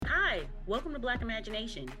Welcome to Black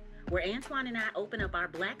Imagination, where Antoine and I open up our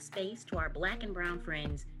Black space to our Black and Brown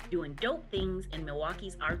friends doing dope things in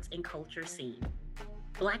Milwaukee's arts and culture scene.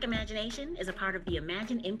 Black Imagination is a part of the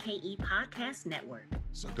Imagine MKE podcast network.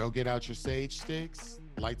 So go get out your sage sticks,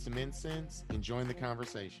 light some incense, and join the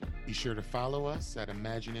conversation. Be sure to follow us at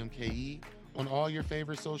Imagine MKE on all your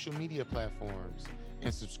favorite social media platforms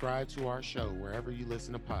and subscribe to our show wherever you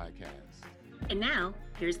listen to podcasts. And now,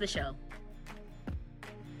 here's the show.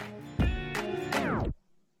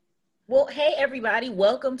 Well, hey, everybody.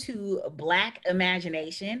 Welcome to Black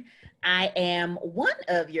Imagination. I am one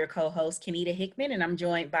of your co-hosts, Kenita Hickman, and I'm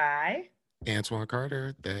joined by... Antoine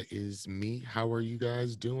Carter. That is me. How are you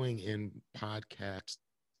guys doing in podcast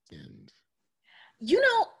end? You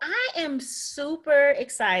know, I am super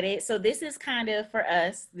excited. So this is kind of, for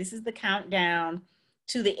us, this is the countdown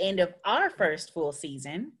to the end of our first full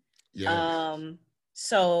season. Yes.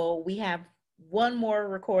 So we have one more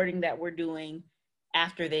recording that we're doing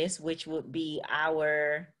after this, which would be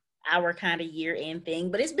our kind of year-end thing.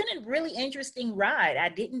 But it's been a really interesting ride. I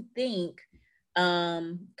didn't think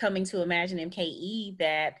coming to Imagine MKE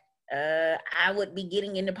that I would be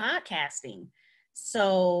getting into podcasting.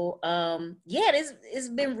 So it's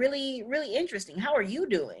been really, really interesting. How are you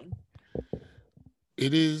doing?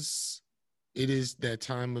 It is that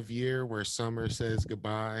time of year where summer says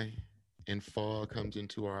goodbye and fall comes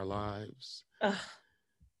into our lives. Ugh.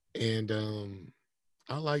 And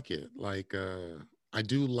I like it. Like I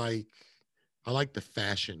like the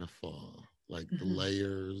fashion of fall, like the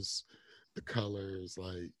layers, the colors.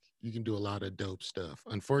 Like you can do a lot of dope stuff.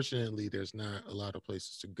 Unfortunately, there's not a lot of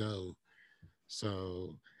places to go,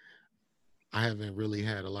 so I haven't really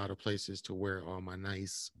had a lot of places to wear all my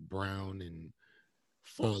nice brown and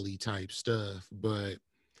fall-y type stuff. But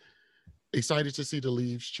excited to see the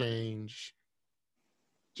leaves change.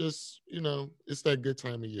 Just, it's that good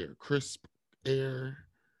time of year. Crisp air,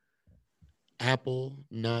 apple,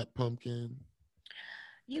 nut, pumpkin.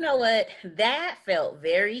 You know what? That felt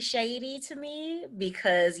very shady to me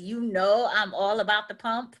because I'm all about the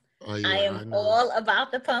pump. Oh yeah, I am I know. all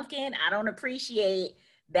about the pumpkin. I don't appreciate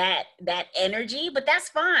that energy, but that's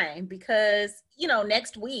fine because,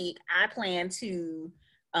 next week I plan to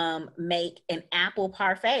make an apple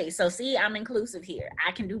parfait. So see, I'm inclusive here.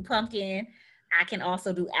 I can do pumpkin. I can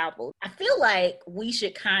also do apple. I feel like we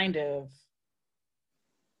should kind of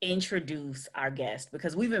introduce our guest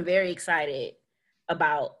because we've been very excited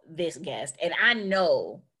about this guest. And I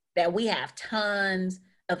know that we have tons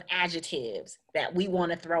of adjectives that we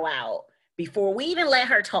want to throw out before we even let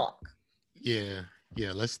her talk. Yeah,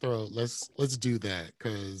 let's do that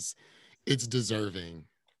because it's deserving.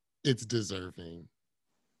 It's deserving.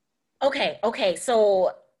 Okay,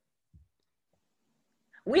 so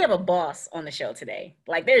we have a boss on the show today.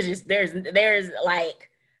 Like there's like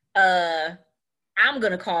I'm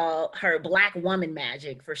gonna call her Black woman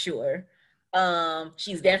magic for sure.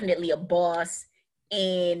 She's definitely a boss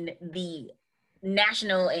in the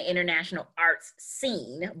national and international arts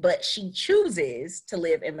scene, but she chooses to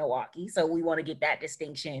live in Milwaukee. So we want to get that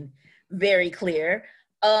distinction very clear.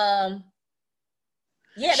 The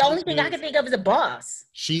only thing I can think of is a boss.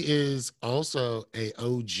 She is also a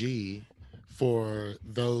OG. For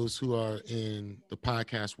those who are in the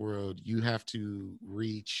podcast world, you have to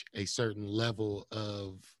reach a certain level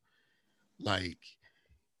of, like,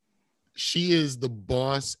 she is the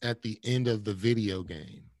boss at the end of the video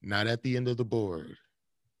game, not at the end of the board.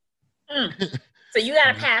 So you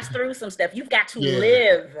got to pass through some stuff. You've got to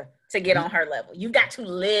live to get on her level. You've got to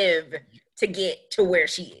live to get to where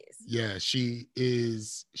she is. Yeah, she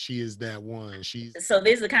is that one. So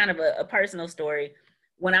this is kind of a personal story.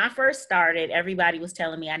 When I first started, everybody was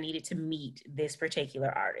telling me I needed to meet this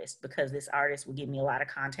particular artist because this artist would give me a lot of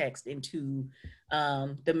context into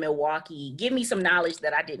the Milwaukee, give me some knowledge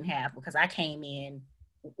that I didn't have because I came in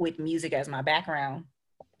with music as my background.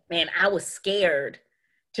 And I was scared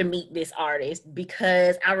to meet this artist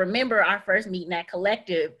because I remember our first meeting at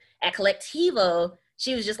Collectivo.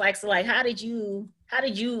 She was just like, so like, how did you get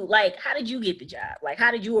the job? Like,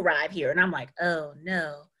 how did you arrive here? And I'm like, oh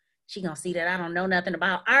no. She gonna see that I don't know nothing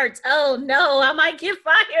about arts. Oh no, I might get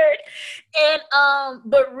fired. And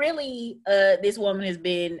but really, this woman has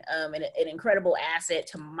been an incredible asset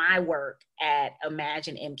to my work at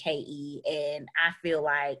Imagine MKE, and I feel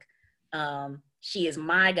like she is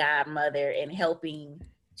my godmother in helping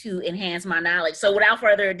to enhance my knowledge. So without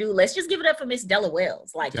further ado, let's just give it up for Miss Della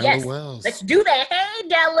Wells. Like, Della Wells. Let's do that. Hey,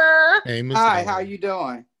 Della. Hey, Miss Hi, Della. how you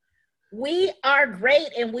doing? We are great,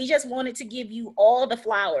 and we just wanted to give you all the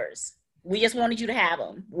flowers. We just wanted you to have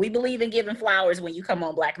them. We believe in giving flowers when you come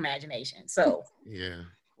on Black Imagination. So yeah.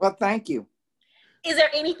 Well, thank you. Is there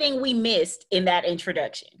anything we missed in that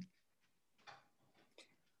introduction?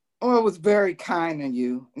 Oh, it was very kind of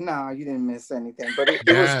you. No, you didn't miss anything, but it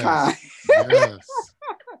was kind. Yes.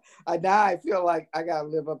 Yes. Now I feel like I gotta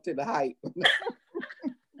live up to the hype.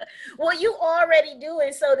 Well, you already do.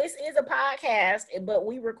 And so this is a podcast, but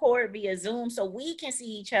we record via Zoom so we can see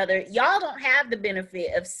each other. Y'all don't have the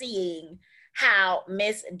benefit of seeing how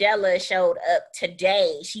Miss Della showed up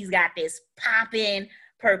today. She's got this popping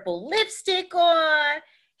purple lipstick on,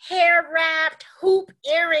 hair wrapped, hoop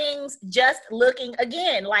earrings, just looking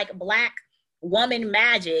again like Black woman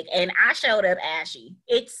magic. And I showed up ashy.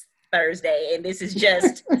 It's Thursday, and this is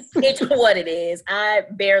just it's what it is. I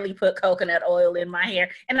barely put coconut oil in my hair,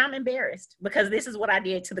 and I'm embarrassed because this is what I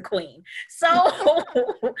did to the queen. So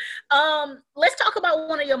let's talk about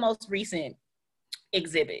one of your most recent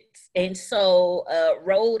exhibits. And so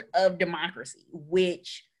Road of Democracy,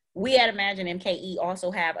 which we at Imagine MKE also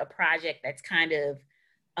have a project that's kind of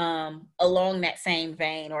along that same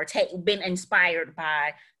vein, or been inspired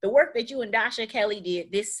by the work that you and Dasha Kelly did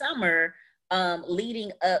this summer,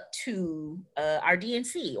 leading up to our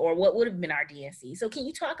DNC, or what would have been our DNC. So can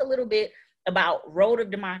you talk a little bit about Road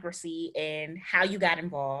of Democracy and how you got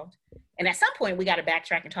involved? And at some point, we got to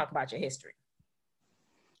backtrack and talk about your history.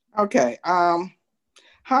 Okay. How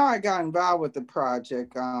I got involved with the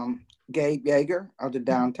project, Gabe Yeager of the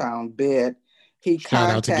Downtown Bid, he Shout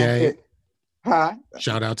out to Gabe. Huh?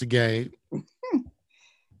 Shout out to Gabe.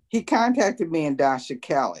 He contacted me and Dasha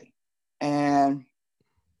Kelly, and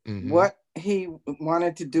what he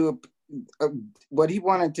wanted to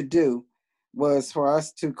do was for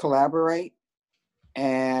us to collaborate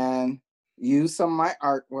and use some of my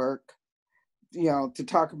artwork, to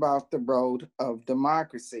talk about the Road of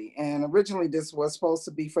Democracy. And originally this was supposed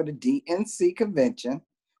to be for the DNC convention.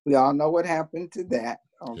 We all know what happened to that,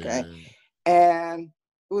 okay? Yeah. And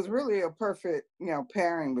it was really a perfect,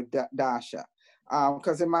 pairing with Dasha,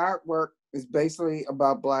 because in my artwork, it's basically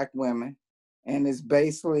about Black women, and it's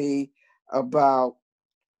basically about,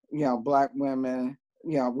 Black women.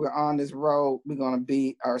 We're on this road. We're going to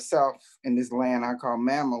be ourselves in this land I call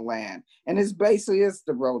Mammal Land. And it's basically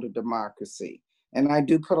the road of democracy. And I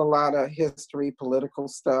do put a lot of history, political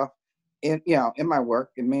stuff in my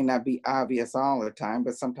work. It may not be obvious all the time,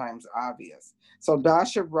 but sometimes obvious. So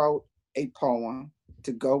Dasha wrote a poem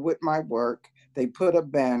to go with my work. They put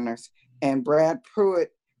up banners, and Brad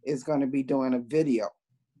Pruitt is going to be doing a video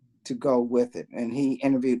to go with it. And he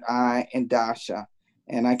interviewed I and Dasha,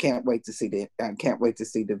 and I can't wait to see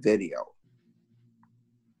the video.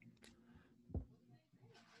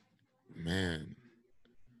 Man.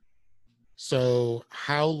 So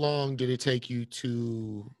how long did it take you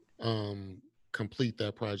to complete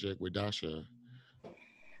that project with Dasha?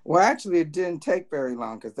 Well, actually, it didn't take very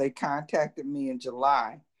long because they contacted me in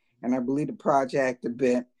July, and I believe the project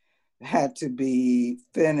had to be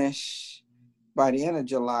finished by the end of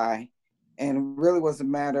July. And it really was a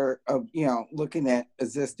matter of, looking at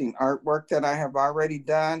existing artwork that I have already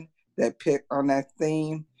done that pick on that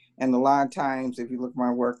theme. And a lot of times, if you look at my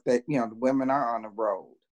work, that, the women are on the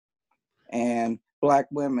road. And Black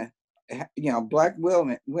women, Black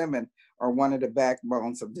women are one of the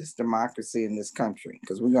backbones of this democracy in this country,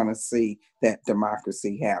 because we're going to see that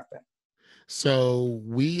democracy happen. So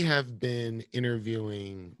we have been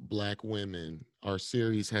interviewing Black women. Our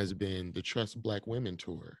series has been the Trust Black Women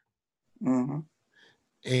Tour. Mm-hmm.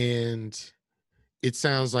 And it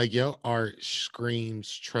sounds like your art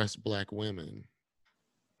screams trust Black women.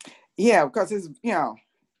 Yeah, because it's,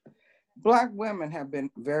 Black women have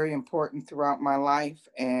been very important throughout my life,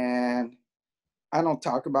 and I don't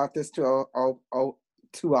talk about this too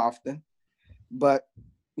often, but,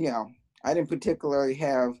 I didn't particularly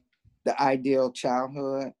have the ideal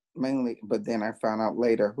childhood, mainly, but then I found out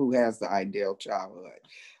later who has the ideal childhood.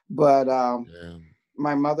 But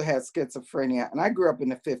my mother had schizophrenia, and I grew up in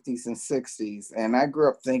the 50s and 60s, and I grew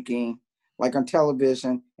up thinking, like on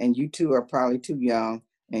television, and you two are probably too young,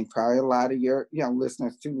 and probably a lot of your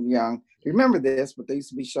listeners too young to remember this, but there used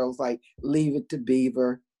to be shows like Leave It to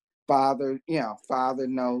Beaver, Father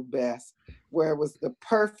Knows Best, where it was the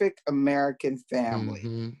perfect American family.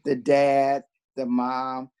 Mm-hmm. The dad, the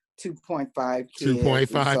mom, 2.5 kids.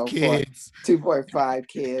 2.5 kids. 2.5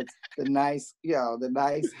 kids. The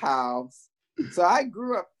nice house. So I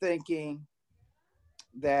grew up thinking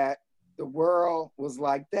that the world was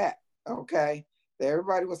like that, okay? That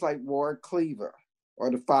everybody was like Ward Cleaver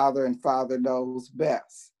or the Father and Father Knows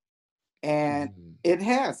Best. And it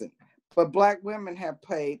hasn't. But Black women have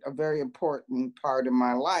played a very important part in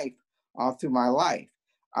my life, all through my life.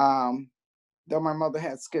 Though my mother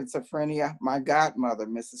had schizophrenia, my godmother,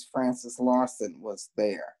 Mrs. Frances Lawson, was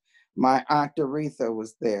there. My Aunt Aretha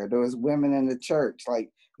was there. There was women in the church like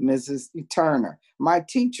Mrs. Turner. My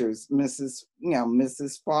teachers, Mrs.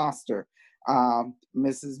 Foster,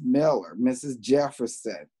 Mrs. Miller, Mrs.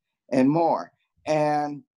 Jefferson, and more.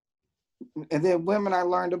 And then women I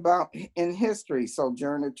learned about in history.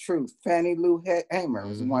 Sojourner Truth, Fannie Lou Hamer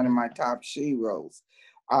was one of my top sheroes.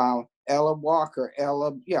 Ella Walker,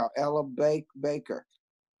 Ella Baker,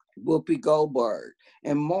 Whoopi Goldberg,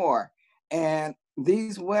 and more. And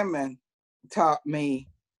these women taught me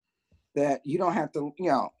that you don't have to,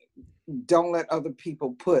 don't let other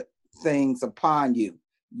people put things upon you.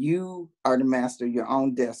 You are the master of your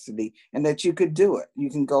own destiny, and that you could do it. You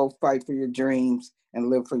can go fight for your dreams and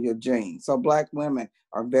live for your dreams. So Black women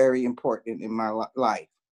are very important in my life.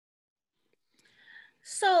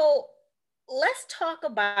 So let's talk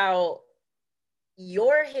about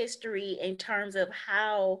your history in terms of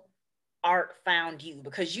how art found you,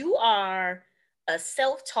 because you are a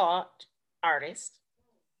self-taught artist.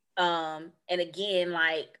 And again,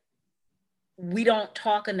 like, we don't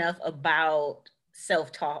talk enough about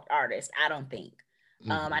self-taught artists, I don't think.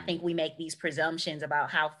 I think we make these presumptions about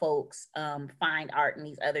how folks find art in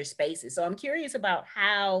these other spaces. So I'm curious about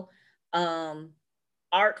how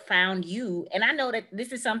art found you. And I know that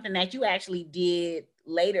this is something that you actually did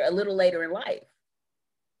later, a little later in life.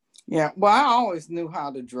 Yeah, well, I always knew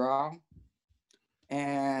how to draw.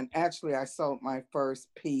 And actually, I sold my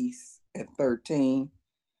first piece at 13.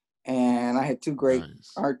 And I had two great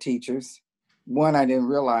art teachers. One, I didn't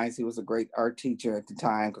realize he was a great art teacher at the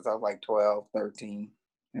time because I was like 12, 13,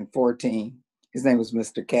 and 14. His name was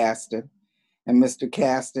Mr. Caston. And Mr.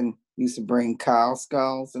 Caston used to bring cow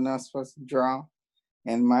skulls and I was supposed to draw.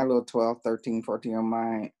 And my little 12, 13, 14 on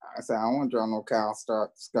mine, I said, I don't want to draw no cow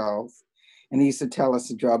skulls. And he used to tell us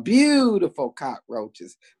to draw beautiful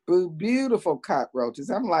cockroaches, beautiful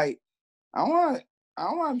cockroaches. I'm like, I don't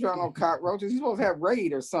want to draw no cockroaches. You're supposed to have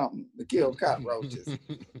raid or something to kill cockroaches.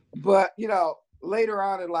 But, later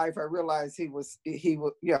on in life, I realized he was,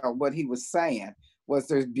 what he was saying was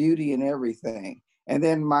there's beauty in everything. And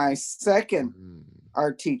then my second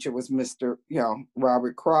art teacher was Mr.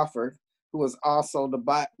 Robert Crawford, who was also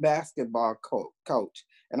the basketball coach.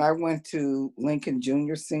 And I went to Lincoln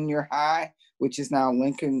Junior Senior High, which is now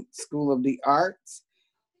Lincoln School of the Arts.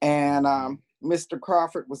 And Mr.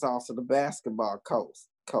 Crawford was also the basketball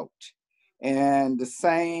coach. And the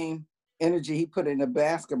same energy he put in the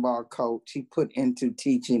basketball coach, he put into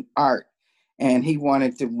teaching art. And he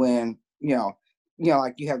wanted to win,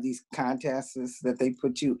 like you have these contests that they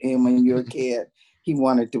put you in when you're a kid. He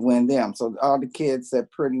wanted to win them. So all the kids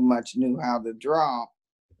that pretty much knew how to draw,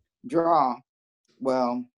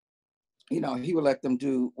 well, he would let them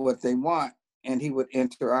do what they want, and he would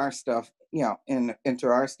enter our stuff,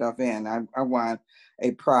 enter our stuff in. I won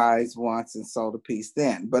a prize once and sold a piece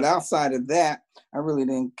then. But outside of that, I really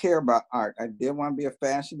didn't care about art. I did want to be a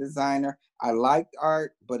fashion designer. I liked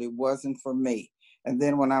art, but it wasn't for me. And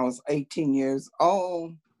then when I was 18 years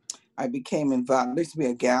old, I became involved. There used to be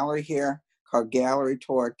a gallery here called Gallery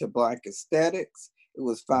Toward to Black Aesthetics. It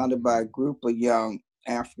was founded by a group of young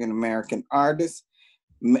African-American artists.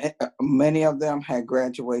 Many of them had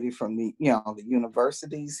graduated from the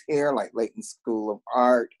universities here, like Layton School of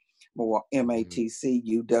Art, MATC,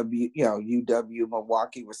 UW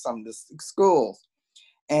Milwaukee were some of the schools.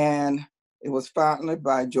 And it was founded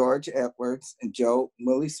by George Edwards, and Joe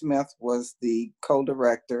Willie Smith was the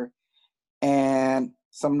co-director. And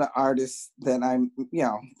some of the artists that I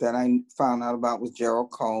found out about was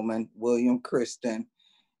Gerald Coleman, William Christen.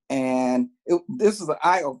 And this was an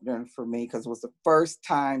eye-opener for me because it was the first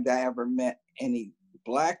time that I ever met any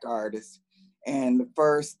Black artists and the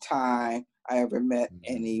first time I ever met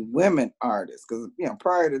any women artists. Because,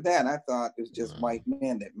 prior to that, I thought it was just white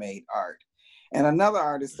men that made art. And another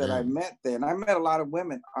artist that I met there, and I met a lot of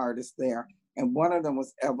women artists there, and one of them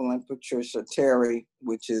was Evelyn Patricia Terry,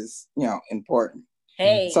 which is, important.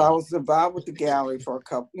 Hey. So I was involved with the gallery for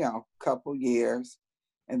a couple years.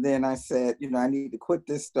 And then I said, I need to quit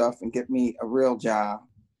this stuff and get me a real job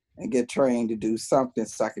and get trained to do something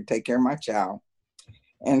so I could take care of my child.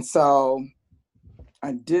 And so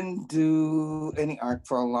I didn't do any art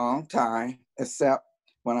for a long time, except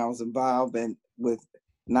when I was involved with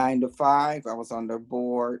 9 to 5. I was on their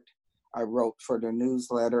board. I wrote for their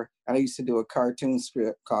newsletter. And I used to do a cartoon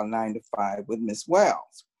strip called 9 to 5 with Miss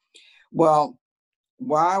Wells. Well,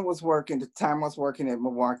 while I was working, the time I was working at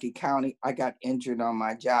Milwaukee County, I got injured on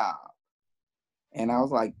my job. And I was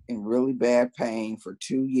like in really bad pain for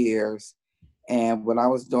 2 years. And what I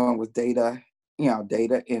was doing was data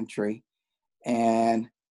entry. And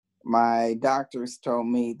my doctors told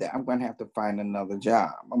me that I'm going to have to find another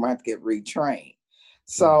job. I'm going to have to get retrained.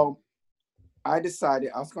 So I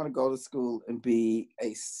decided I was going to go to school and be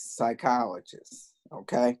a psychologist.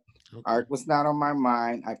 Okay. Art was not on my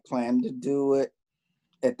mind. I planned to do it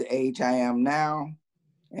at the age I am now.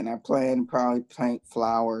 And I plan to probably paint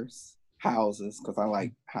flowers, houses, because I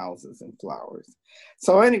like houses and flowers.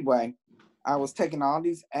 So anyway, I was taking all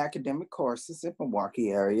these academic courses in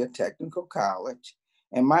Milwaukee area, technical college,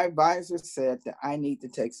 and my advisor said that I need to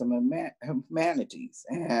take some humanities.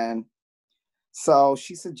 And so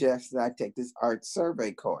she suggested I take this art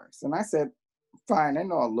survey course. And I said, fine, I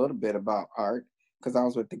know a little bit about art because I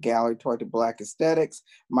was with the Gallery Toward the Black Aesthetics.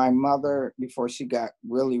 My mother, before she got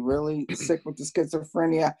really, really sick with the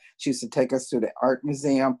schizophrenia, she used to take us to the art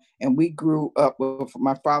museum. And we grew up with,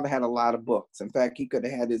 my father had a lot of books. In fact, he could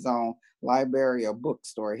have had his own library or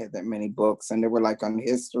bookstore. He had that many books. And they were like on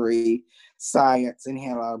history, science, and he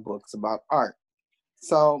had a lot of books about art.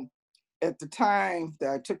 So at the time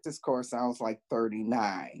that I took this course, I was like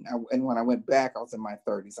 39. And when I went back, I was in my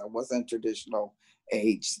 30s. I wasn't a traditional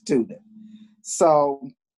age student. So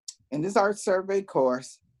in this art survey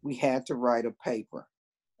course, we had to write a paper.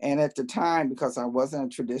 And at the time, because I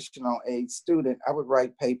wasn't a traditional age student, I would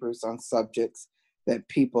write papers on subjects that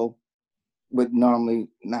people would normally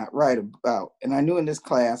not write about. And I knew in this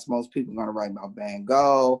class, most people were going to write about Van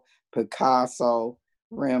Gogh, Picasso,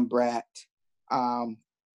 Rembrandt. And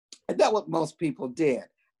that's what most people did.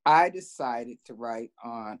 I decided to write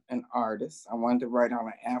on an artist. I wanted to write on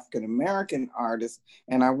an African-American artist,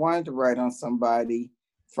 and I wanted to write on somebody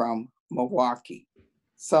from Milwaukee.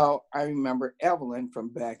 So I remember Evelyn from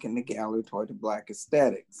back in the Gallery Toward the Black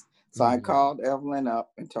Aesthetics. So I called Evelyn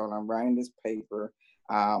up and told her, I'm writing this paper.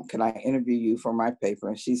 Can I interview you for my paper?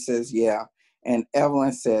 And she says, yeah. And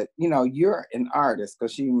Evelyn said, you know, you're an artist,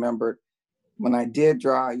 because she remembered when I did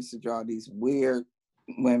draw, I used to draw these weird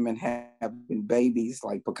women having babies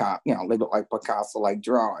like Picasso, you know, they look like Picasso, like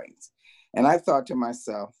drawings. And I thought to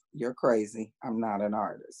myself, you're crazy. I'm not an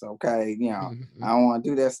artist. Okay. You know, I don't want to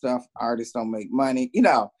do that stuff. Artists don't make money. You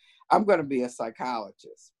know, I'm going to be a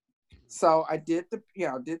psychologist. So I did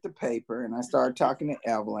the paper, and I started talking to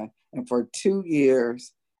Evelyn. And for 2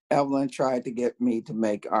 years, Evelyn tried to get me to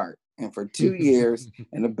make art. And for 2 years,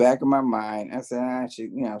 in the back of my mind, I said, she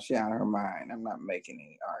out of her mind. I'm not making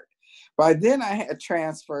any art. By then, I had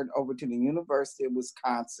transferred over to the University of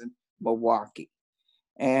Wisconsin, Milwaukee.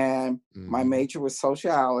 And my major was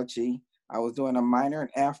sociology. I was doing a minor in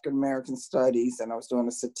African American studies, and I was doing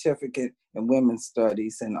a certificate in women's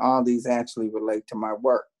studies. And all these actually relate to my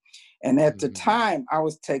work. And at the time, I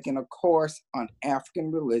was taking a course on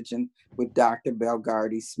African religion with Dr.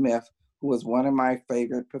 Belgardy Smith, who was one of my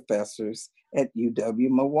favorite professors at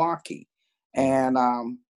UW-Milwaukee. And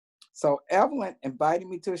so Evelyn invited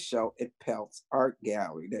me to a show at Peltz Art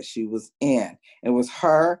Gallery that she was in. It was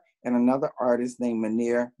her and another artist named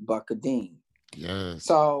Munir Buckadine. Yes.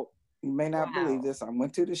 So you may not believe this. I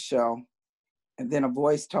went to the show, and then a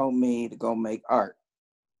voice told me to go make art.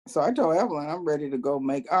 So I told Evelyn, I'm ready to go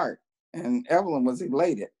make art. And Evelyn was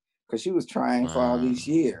elated because she was trying for all these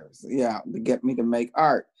years, to get me to make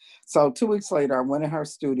art. So 2 weeks later, I went in her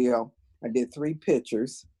studio. I did 3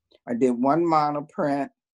 pictures. I did 1 monoprint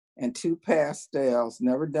and 2 pastels,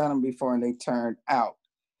 never done them before, and they turned out.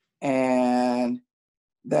 And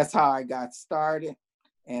that's how I got started.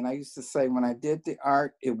 And I used to say when I did the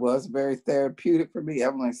art, it was very therapeutic for me.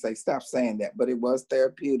 Evelyn say, stop saying that, but it was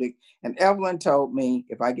therapeutic. And Evelyn told me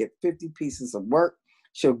if I get 50 pieces of work,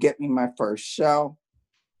 she'll get me my first show.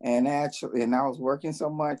 And actually, and I was working so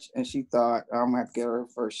much, and she thought, I'm gonna have to get her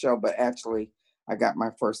first show. But actually, I got my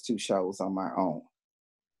first 2 shows on my own.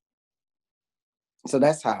 So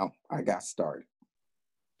that's how I got started.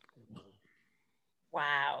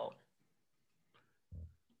 Wow.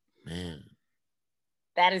 Man.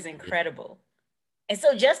 That is incredible. And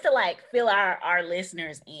so just to like fill our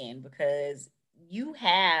listeners in, because you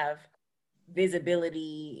have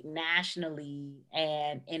visibility nationally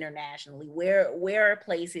and internationally, where are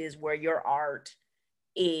places where your art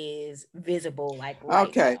is visible, like right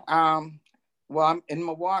okay now? Well, I'm in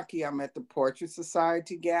Milwaukee. I'm at the Portrait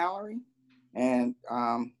Society Gallery, and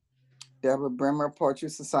Deborah Bremer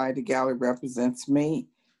Portrait Society Gallery represents me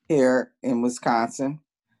here in Wisconsin.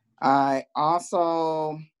 I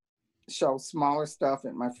also show smaller stuff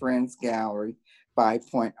at my friend's gallery,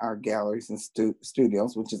 5 Point Art Galleries and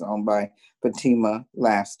Studios, which is owned by Fatima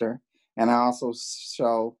Laster. And I also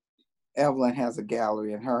show, Evelyn has a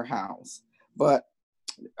gallery in her house. But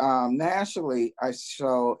nationally, I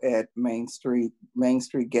show at Main Street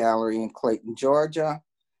Gallery in Clayton, Georgia,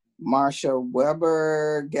 Marsha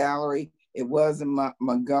Weber Gallery. It was in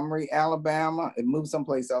Montgomery, Alabama. It moved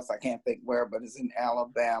someplace else. I can't think where, but it's in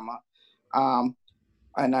Alabama.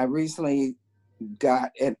 and I recently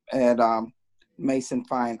got it at Mason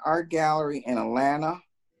Fine Art Gallery in Atlanta.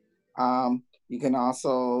 You can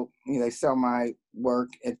also, they sell my work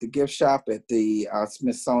at the gift shop at the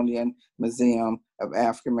Smithsonian Museum of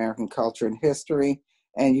African American Culture and History,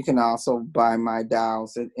 and you can also buy my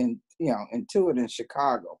dolls in Intuit in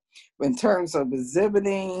Chicago. But in terms of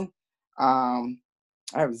exhibiting,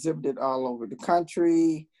 I've exhibited all over the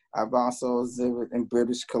country. I've also exhibited in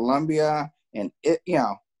British Columbia and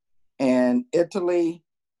and Italy,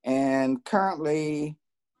 and currently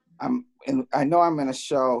I know I'm in a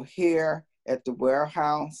show here at the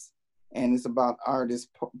Warehouse, and it's about artist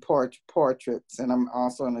portraits. And I'm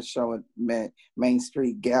also in a show at Main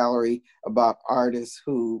Street Gallery about artists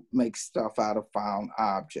who make stuff out of found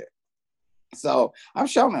objects. So I'm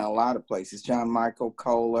shown in a lot of places. John Michael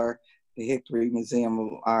Kohler, the Hickory Museum of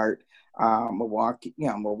Art, Milwaukee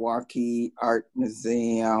Art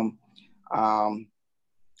Museum.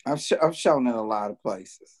 I've shown in a lot of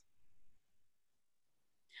places.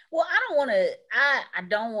 Well, I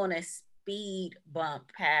don't want to speed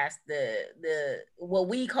bump past the what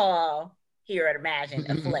we call here at Imagine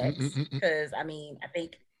a flex, because I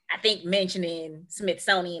think mentioning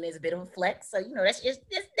Smithsonian is a bit of a flex. So that's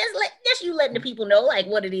you letting the people know like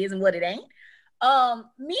what it is and what it ain't.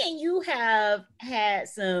 Me and you have had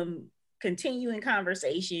some continuing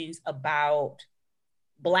conversations about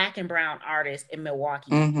Black and brown artists in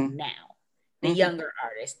Milwaukee now, the younger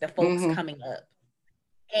artists, the folks coming up.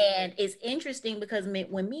 And it's interesting because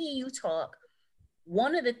when me and you talk,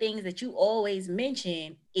 one of the things that you always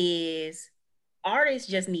mention is artists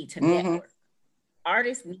just need to network.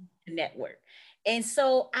 Artists need to network. And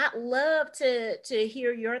so I'd love to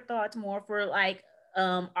hear your thoughts more for like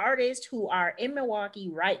artists who are in Milwaukee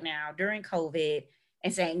right now during COVID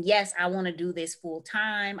and saying, yes, I want to do this full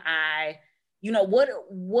time.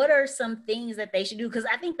 What are some things that they should do? Because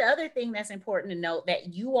I think the other thing that's important to note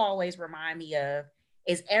that you always remind me of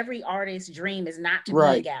is every artist's dream is not to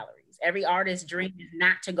be in galleries. Every artist's dream is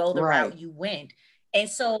not to go the route you went. And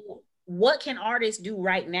so what can artists do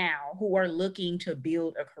right now who are looking to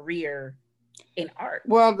build a career in art?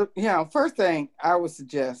 Well, first thing I would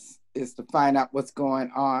suggest is to find out what's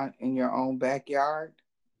going on in your own backyard.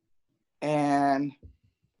 And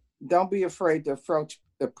don't be afraid to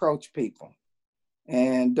approach people.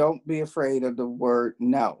 And don't be afraid of the word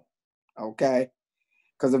no, okay?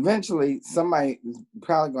 Because eventually somebody is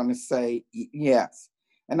probably going to say yes.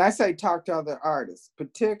 And I say talk to other artists,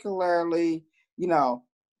 particularly,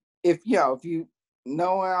 if you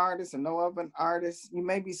know an artist or know of an artist, you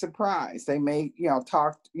may be surprised. They may,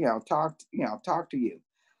 talk to you.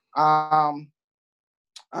 I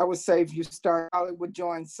would say if you start, I would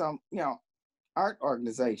join some, art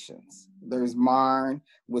organizations. There's MARN,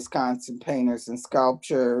 Wisconsin Painters and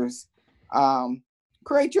Sculptures.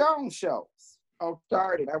 Create your own shows. I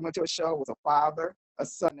went to a show with a father, a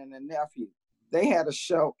son, and a nephew. They had a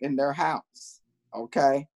show in their house,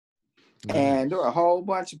 okay? Nice. And there were a whole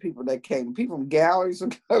bunch of people that came. People from galleries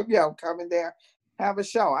would come in there, have a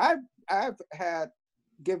show. I've had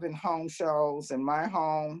given home shows in my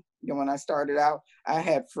home. When I started out, I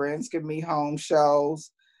had friends give me home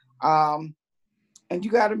shows. And you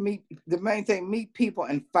got to meet people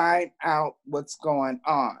and find out what's going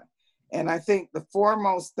on. And I think the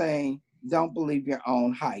foremost thing, don't believe your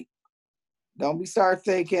own hype. Don't start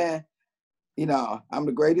thinking, I'm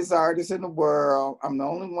the greatest artist in the world. I'm the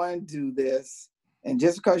only one to do this. And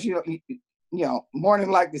just because more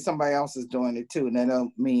than likely somebody else is doing it too, and that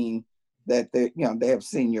don't mean that they have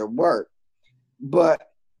seen your work. But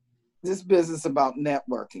this business about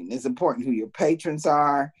networking is important. Who your patrons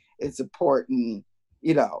are. It's important,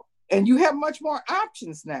 and you have much more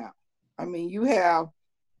options now. I mean, you have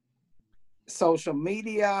social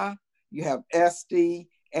media. You have Etsy,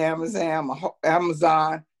 Amazon,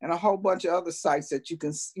 and a whole bunch of other sites that you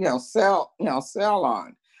can, sell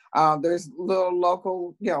on. There's little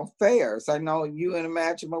local, fairs. I know you and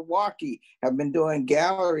Imagine Milwaukee have been doing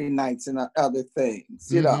gallery nights and other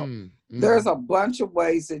things. There's a bunch of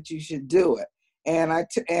ways that you should do it,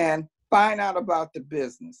 and find out about the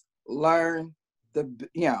business. Learn the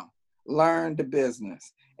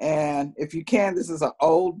business. And if you can, this is an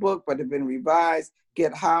old book, but it's been revised.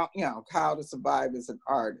 Get How to Survive as an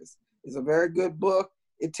Artist. It's a very good book.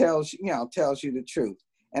 It tells you the truth.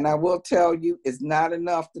 And I will tell you, it's not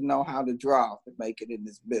enough to know how to draw to make it in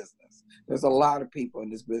this business. There's a lot of people in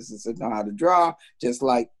this business that know how to draw, just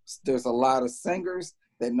like there's a lot of singers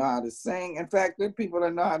that know how to sing. In fact, there are people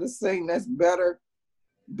that know how to sing that's better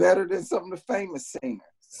than some of the famous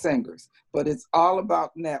singers. But it's all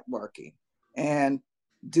about networking. And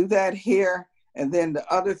do that here And then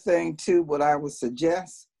the other thing too, what I would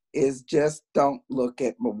suggest is just don't look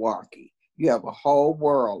at Milwaukee. You have a whole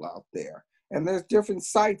world out there. And there's different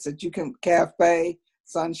sites that you can, Cafe,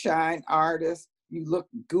 Sunshine, Artists. You look,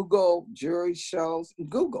 Google, jury shows,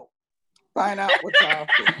 Google. Find out what's out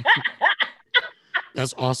there.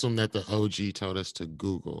 That's awesome that the OG told us to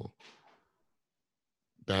Google.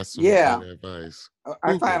 That's some Yeah. good advice.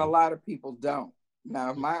 I find a lot of people don't.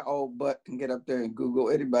 Now, if my old butt can get up there and Google,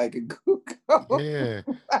 anybody can Google. Yeah.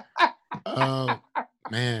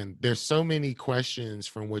 Man, there's so many questions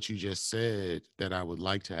from what you just said that I would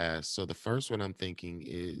like to ask. So the first one I'm thinking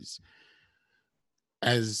is,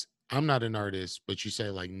 as I'm not an artist, but you say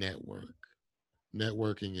like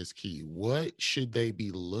networking is key. What should they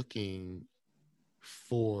be looking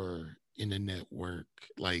for in a network?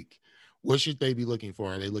 Like, what should they be looking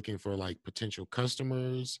for? Are they looking for like potential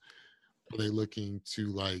customers? Are they looking to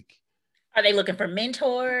like, are they looking for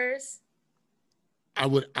mentors?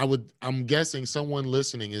 I'm guessing someone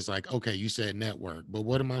listening is like, okay, you said network, but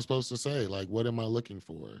what am I supposed to say? Like, what am I looking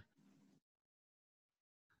for?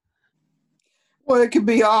 Well, it could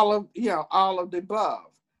be all of, all of the above.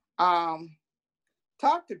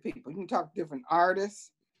 Talk to people. You can talk to different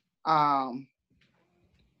artists. You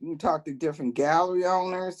can talk to different gallery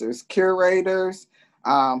owners. There's curators.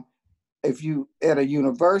 If you at a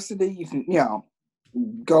university, you can,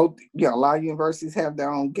 go, a lot of universities have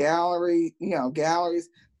their own galleries.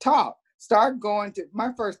 Start going to,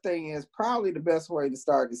 my first thing is probably the best way to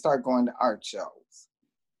start going to art shows.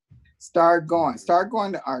 Start going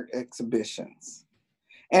to art exhibitions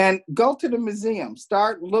and go to the museum.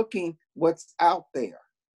 Start looking what's out there.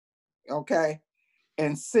 Okay.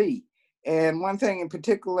 And see. And one thing in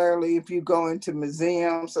particularly, if you go into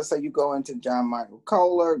museums, let's say you go into John Michael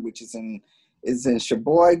Kohler, which is in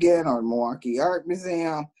Sheboygan or Milwaukee Art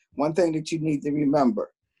Museum, one thing that you need to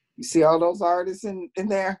remember, you see all those artists in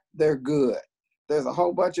there, they're good. There's a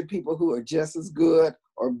whole bunch of people who are just as good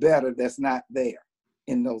or better that's not there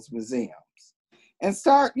in those museums. And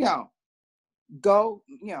start, go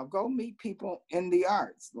meet people in the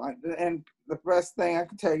arts. And the best thing I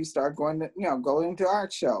can tell you, start going to, go into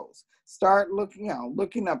art shows. Start looking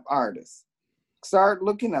up artists. Start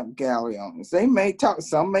looking up gallery owners. They may talk,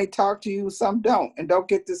 some may talk to you, some don't, and don't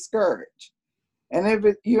get discouraged. And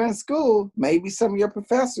if you're in school, maybe some of your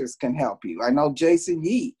professors can help you. I know Jason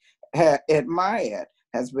Yee at MyEd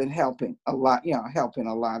has been helping a lot, helping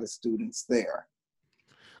a lot of students there.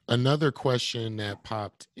 Another question that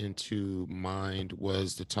popped into mind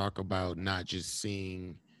was to talk about not just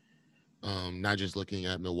looking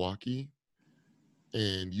at Milwaukee.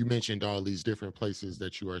 And you mentioned all these different places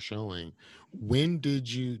that you are showing. When did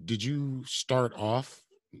you start off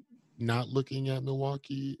not looking at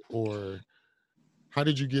Milwaukee, or how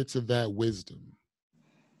did you get to that wisdom?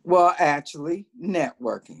 Well, actually,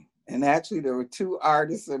 networking. And actually, there were two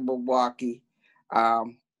artists in Milwaukee,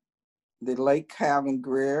 the late Calvin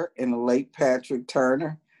Greer and the late Patrick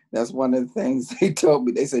Turner. That's one of the things they told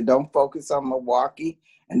me. They said, don't focus on Milwaukee.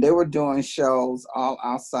 And they were doing shows all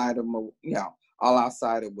outside of, all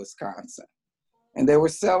outside of Wisconsin. And they were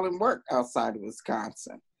selling work outside of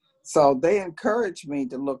Wisconsin. So they encouraged me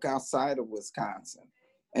to look outside of Wisconsin.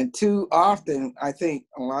 And too often, I think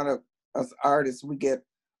a lot of us artists, we get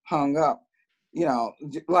hung up,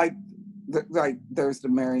 like there's the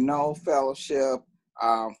Mary Knoll Fellowship,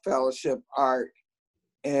 Fellowship Art.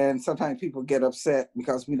 And sometimes people get upset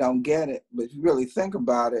because we don't get it. But if you really think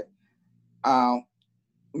about it,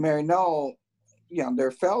 Mary Knoll,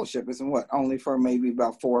 their fellowship isn't only for maybe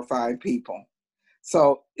about 4 or 5 people.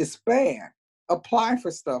 So expand, apply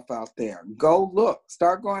for stuff out there. Go look,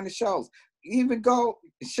 start going to shows. Even go,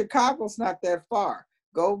 Chicago's not that far.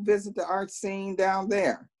 Go visit the art scene down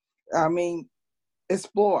there. I mean,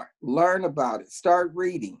 explore, learn about it, start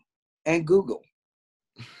reading, and Google.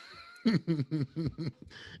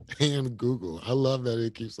 And Google. I love that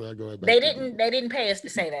it keeps going back. They didn't pay us to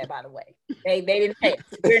say that, by the way. They didn't pay us.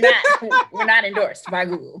 We're not endorsed by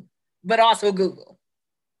Google, but also Google.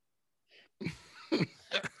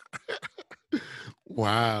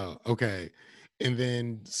 Wow. Okay. And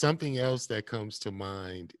then something else that comes to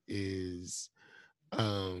mind is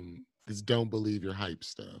this don't believe your hype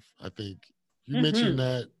stuff. I think you mentioned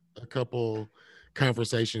that a couple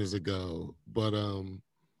conversations ago, but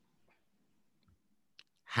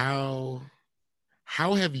how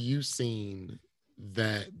have you seen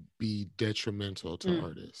that be detrimental to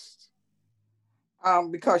artists?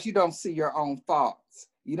 Because you don't see your own faults.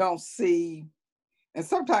 You don't see, and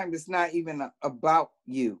sometimes it's not even about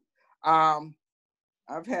you.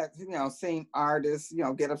 I've had, seen artists,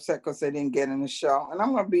 get upset because they didn't get in the show. And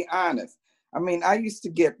I'm going to be honest. I mean, I used to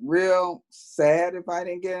get real sad if I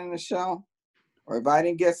didn't get in the show or if I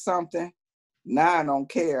didn't get something. Now I don't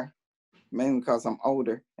care, mainly because I'm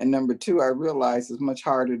older. And number two, I realize it's much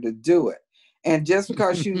harder to do it. And just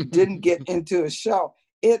because you didn't get into a show,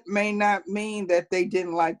 it may not mean that they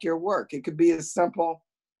didn't like your work. It could be as simple,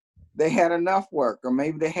 they had enough work, or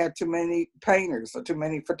maybe they had too many painters or too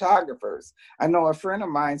many photographers. I know a friend of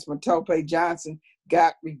mine's, Matope Johnson,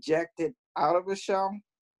 got rejected out of a show.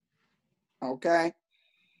 Okay.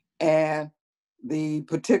 And the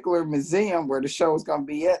particular museum where the show was going to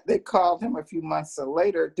be at, they called him a few months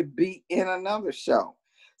later to be in another show.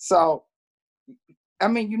 So, I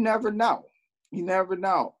mean, you never know. You never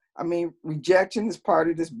know. I mean, rejection is part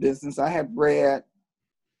of this business. I have read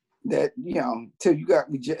that, till you got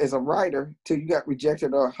as a writer, till you got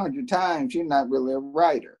rejected 100 times, you're not really a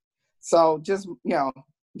writer. So just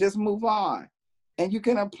move on. And you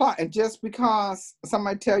can apply. And just because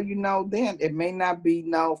somebody tell you no then, it may not be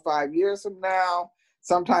no 5 years from now.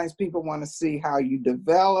 Sometimes people want to see how you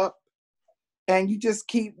develop, and you just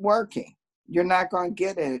keep working. You're not going to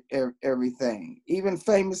get everything. Even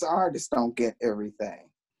famous artists don't get everything.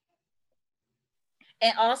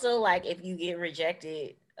 And also, like, if you get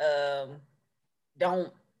rejected,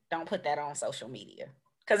 don't put that on social media,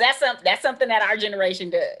 because that's something that our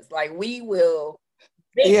generation does. Like, we will.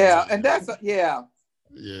 Yeah, and that's because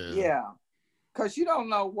you don't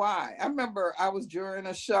know why. I remember I was during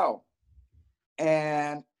a show,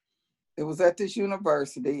 and it was at this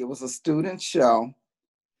university. It was a student show,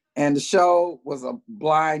 and the show was a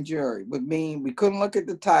blind jury. Would mean we couldn't look at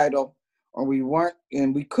the title, or we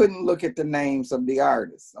couldn't look at the names of the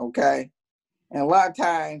artists. Okay, and a lot of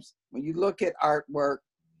times when you look at artwork,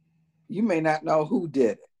 you may not know who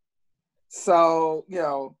did it. So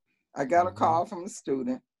I got a call from a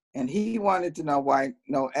student, and he wanted to know why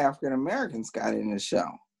no African Americans got in the show.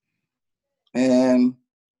 And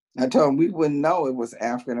I told him we wouldn't know it was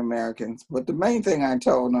African Americans. But the main thing I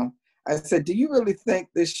told him, I said, do you really think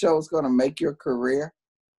this show is going to make your career?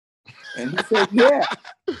 And he said, yeah.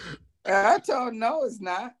 And I told him, no, it's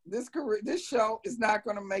not. This show is not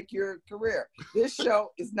going to make your career. This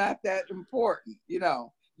show is not that important.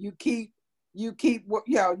 You keep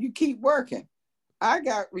working. I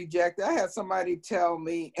got rejected. I had somebody tell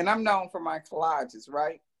me, and I'm known for my collages,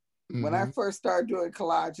 right? Mm-hmm. When I first started doing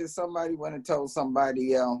collages, somebody went and told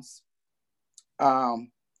somebody else,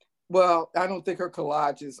 well, I don't think her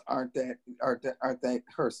collages aren't that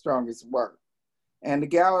her strongest work. And the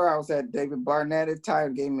gallery I was at, David Barnett, at the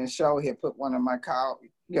time, gave me a show. He had put one of my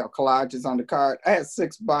collages on the card. I had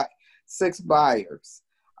six buyers.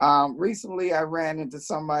 Recently, I ran into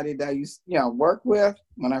somebody that I used work with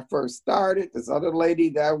when I first started. This other lady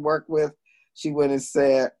that I worked with, she went and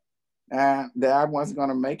said that I wasn't going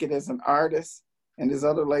to make it as an artist. And this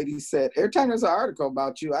other lady said, every time there's an article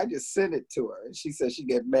about you, I just send it to her. And she said she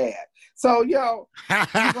get mad. So, you're going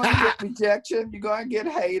to get rejection. You're going to get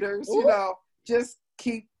haters. Ooh. Just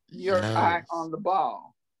keep your eye on the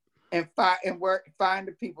ball and find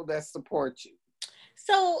the people that support you.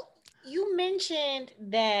 So you mentioned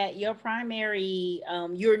that your primary,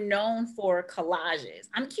 you're known for collages.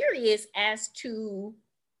 I'm curious as to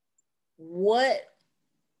what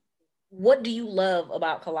do you love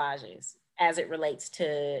about collages as it relates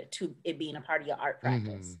to it being a part of your art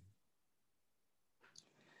practice?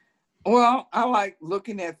 Well, I like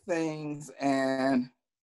looking at things and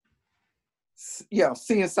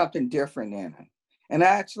seeing something different in it. And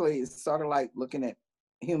actually, it's sort of like looking at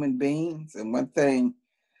human beings. And one thing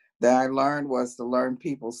that I learned was to learn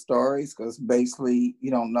people's stories, because basically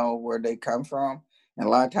you don't know where they come from. And a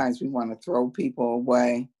lot of times we want to throw people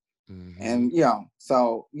away. Mm-hmm. And,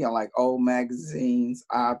 like old magazines,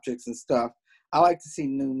 objects and stuff. I like to see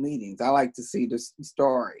new meanings. I like to see the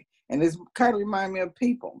story. And this kind of reminds me of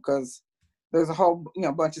people, because there's a whole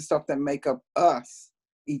bunch of stuff that make up us,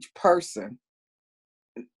 each person,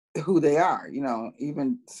 who they are,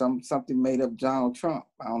 even something made up Donald Trump.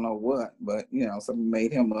 I don't know what, but something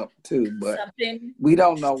made him up too. But we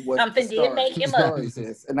don't know what something did make him up.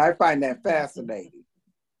 Is, and I find that fascinating.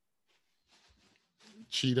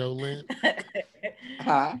 Cheeto lint.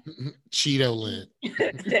 Huh? Cheeto lint.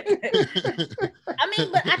 I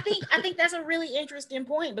mean, but I think that's a really interesting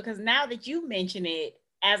point, because now that you mention it,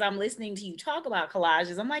 as I'm listening to you talk about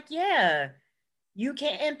collages, I'm like, yeah. You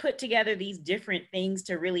can put together these different things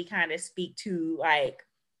to really kind of speak to like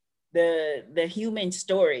the human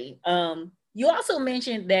story. You also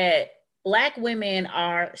mentioned that Black women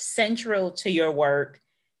are central to your work.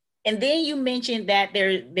 And then you mentioned that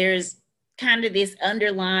there's kind of this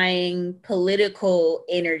underlying political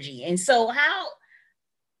energy. And so how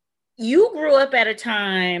you grew up at a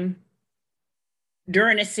time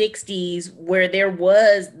during the 60s where there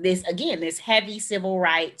was this, again, this heavy civil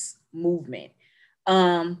rights movement.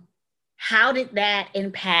 Um, how did that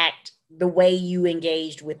impact the way you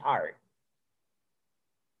engaged with art?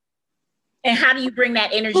 And how do you bring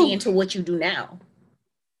that energy into what you do now?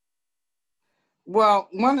 Well,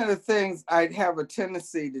 one of the things I'd have a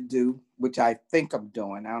tendency to do, which I think I'm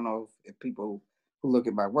doing, I don't know if people who look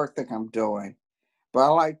at my work think I'm doing, but I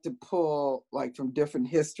like to pull like from different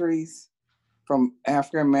histories, from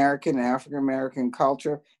African American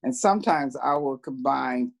culture, and sometimes I will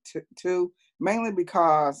combine two, mainly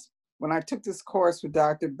because when I took this course with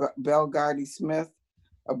Dr. Belgardy Smith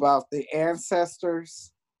about the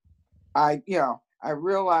ancestors, I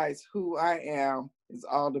realized who I am is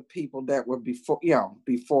all the people that were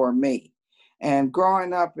before me. And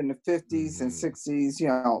growing up in the 50s and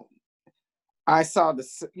 60s, I saw the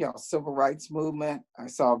civil rights movement. I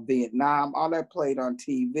saw Vietnam, all that played on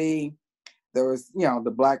TV. There was,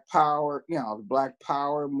 the Black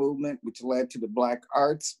Power movement, which led to the Black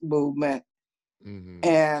Arts movement. Mm-hmm.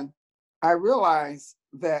 And I realized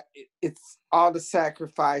that it's all the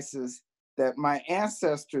sacrifices that my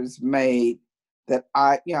ancestors made that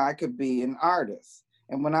I could be an artist.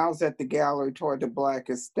 And when I was at the gallery toward the Black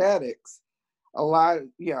aesthetics, a lot of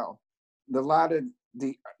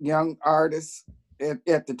the young artists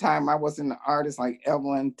at the time, I wasn't an artist like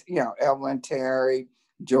Evelyn Terry,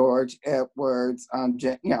 George Edwards,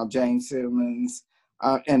 James Simmons,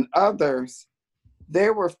 and others. They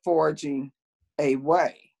were forging a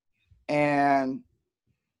way, and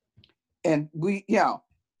we,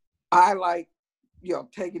 I like,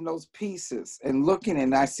 taking those pieces and looking,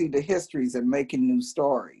 and I see the histories and making new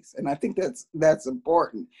stories. And I think that's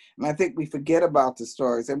important. And I think we forget about the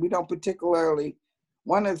stories, and we don't particularly,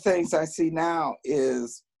 one of the things I see now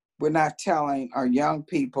is we're not telling our young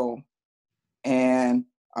people and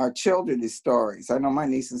our children these stories. I know my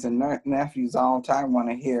nieces and nephews all the time want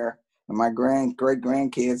to hear, and my great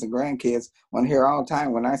grandkids and grandkids want to hear all the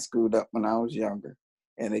time when I screwed up when I was younger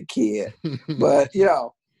and a kid.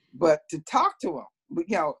 But to talk to them,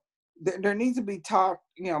 there needs to be talk,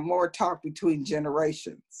 more talk between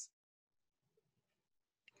generations.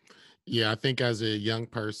 Yeah, I think as a young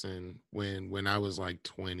person, when I was like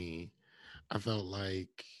 20, I felt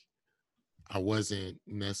like I wasn't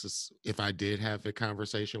necessary. If I did have a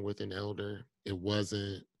conversation with an elder, it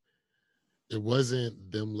wasn't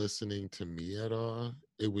them listening to me at all.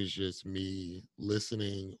 It was just me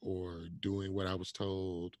listening or doing what I was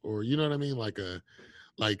told, or you know what I mean, like a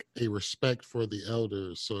respect for the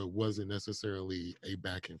elders. So it wasn't necessarily a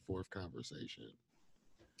back and forth conversation.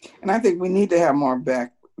 And I think we need to have more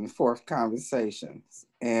back and forth conversations,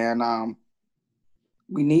 and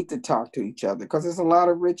we need to talk to each other because there's a lot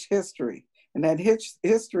of rich history, and that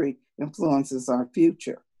history influences our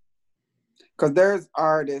future. Because there's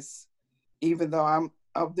artists, even though I'm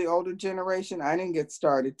of the older generation, I didn't get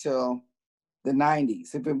started till the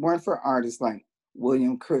 90s. If it weren't for artists like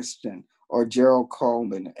William Christian or Gerald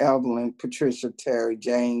Coleman, Evelyn Patricia Terry,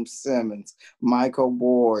 James Simmons, Michael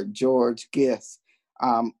Ward, George Gist,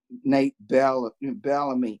 Nate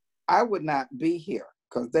Bellamy, I would not be here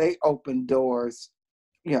because they opened doors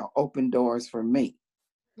for me.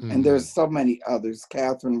 Mm-hmm. And there's so many others,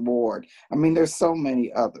 Catherine Ward. I mean, there's so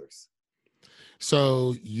many others.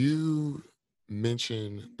 So you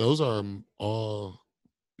mentioned those are all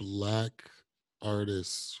Black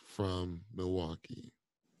artists from Milwaukee.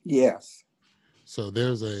 Yes. So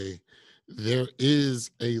there is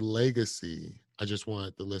a legacy. I just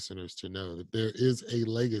want the listeners to know that there is a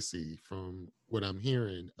legacy from what I'm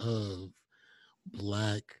hearing of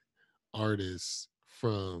Black artists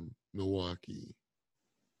from Milwaukee.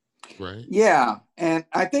 Right? Yeah. And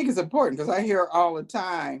I think it's important because I hear all the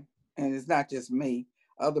time, and it's not just me,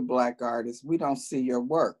 other Black artists, we don't see your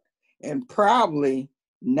work. And probably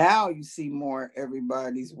now you see more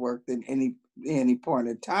everybody's work than any point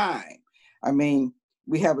in time. I mean,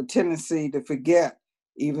 we have a tendency to forget,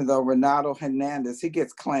 even though Ronaldo Hernandez, he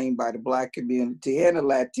gets claimed by the Black community and the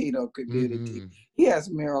Latino community. Mm-hmm. He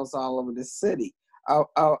has murals all over the city.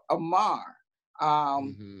 Amar.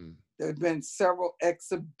 There have been several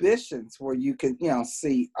exhibitions where you can,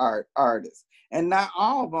 see artists. And not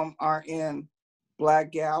all of them are in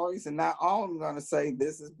Black galleries, and not all of them are going to say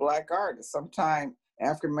this is Black artists. Sometimes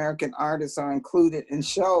African-American artists are included in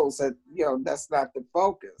shows that, that's not the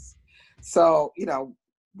focus. So,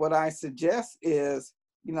 what I suggest is,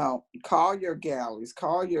 call your galleries,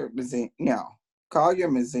 call your museums,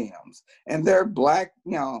 and they're Black,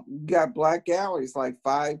 got Black galleries like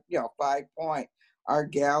Five Point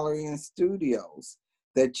Art Gallery and Studios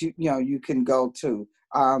that you can go to.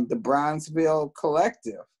 The Bronzeville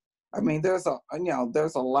Collective, I mean, there's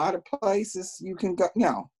there's a lot of places you can go,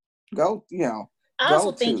 go, I go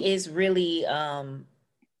also think to. it's really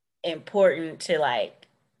important to like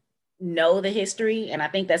know the history, and I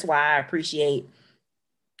think that's why I appreciate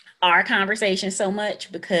our conversation so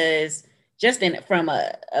much, because just from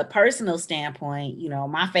a personal standpoint,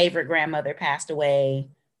 my favorite grandmother passed away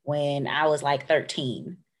when I was like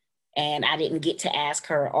 13, and I didn't get to ask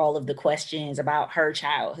her all of the questions about her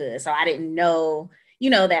childhood. So I didn't know,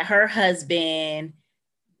 that her husband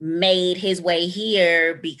made his way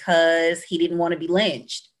here because he didn't want to be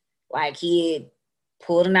lynched. Like, he had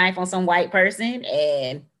pulled a knife on some white person,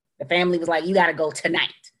 and the family was like, you got to go tonight.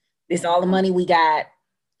 This is all the money we got.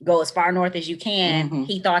 Go as far north as you can. Mm-hmm.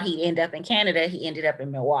 He thought he'd end up in Canada. He ended up in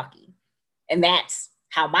Milwaukee. And that's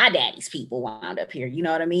how my daddy's people wound up here. You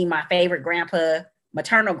know what I mean? My favorite grandpa,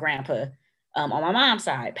 maternal grandpa, on my mom's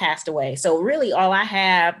side, passed away. So really all I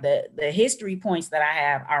have, the history points that I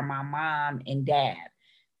have, are my mom and dad.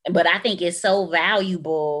 But I think it's so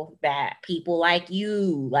valuable that people like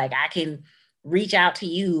you, like, I can reach out to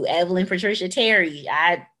you, Evelyn Patricia Terry.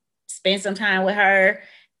 I spent some time with her,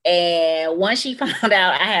 and once she found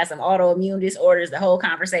out I had some autoimmune disorders, the whole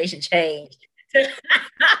conversation changed.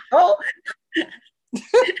 How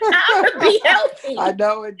to be healthy. I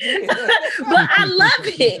know it did. But I love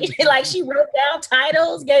it. Like, she wrote down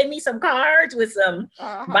titles, gave me some cards with some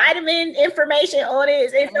vitamin information on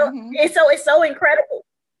it. And so it's so incredible.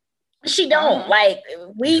 She don't like,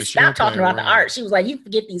 we stopped talking about the art. She was like, you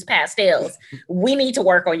forget these pastels. We need to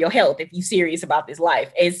work on your health if you're serious about this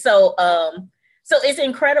life. And so so it's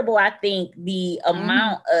incredible, I think, the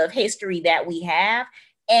amount of history that we have,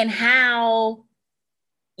 and how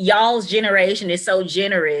y'all's generation is so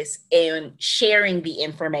generous in sharing the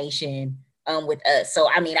information with us. So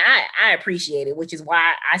I mean, I appreciate it, which is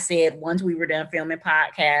why I said once we were done filming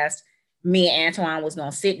podcast, me and Antoine was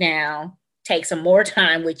gonna sit down, take some more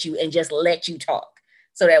time with you, and just let you talk,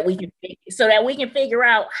 so that we can figure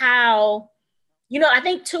out how, I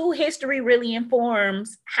think too, history really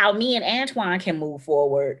informs how me and Antoine can move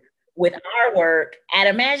forward with our work at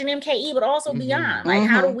Imagine MKE, but also beyond. Like,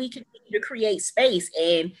 how do we continue to create space?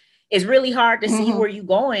 And it's really hard to see where you're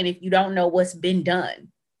going if you don't know what's been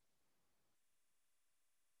done.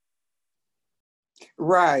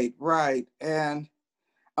 Right. And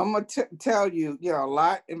I'm going to tell you, a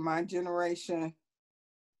lot in my generation,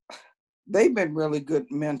 they've been really good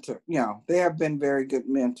mentors. They have been very good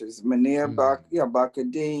mentors. Munir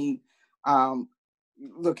Bakardine,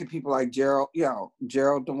 look at people like Gerald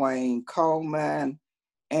Dwayne Coleman,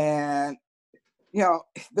 and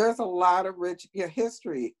there's a lot of rich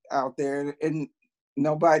history out there, and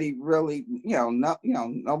nobody really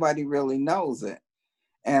nobody really knows it.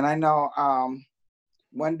 And I know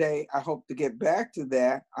one day I hope to get back to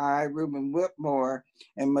that. Reuben Whitmore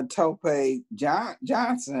and Matope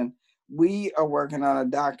Johnson, we are working on a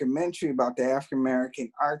documentary about the African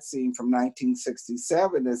American art scene from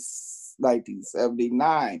 1967 to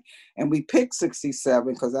 1979. And we picked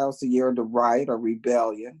 67 because that was the year of the riot or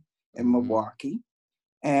rebellion in Milwaukee.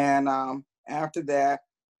 And after that,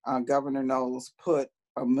 Governor Knowles put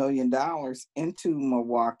 $1 million into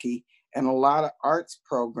Milwaukee, and a lot of arts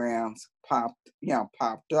programs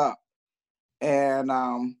popped up.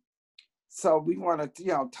 And so we want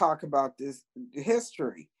to, talk about this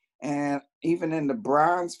history. And even in the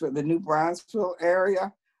new Bronzeville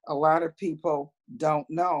area, a lot of people don't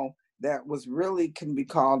know that was really can be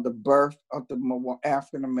called the birth of the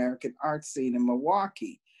African American art scene in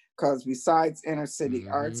Milwaukee. Because besides Inner City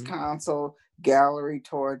Arts Council, Gallery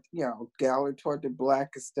toward the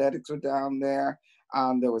Black Aesthetics were down there.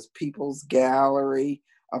 There was People's Gallery,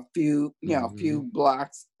 a few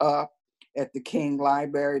blocks up at the King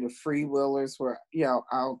Library. The Freewheelers were,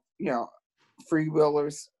 out,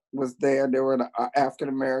 Freewheelers was there. There were the African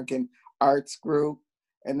American Arts Group.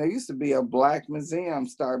 And there used to be a Black museum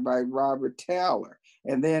started by Robert Taylor.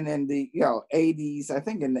 And then in the 80s, I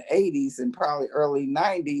think in the 80s and probably early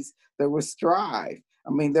 90s, there was Strive.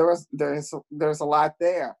 I mean, there's a lot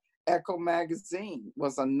there. Echo Magazine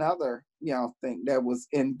was another thing that was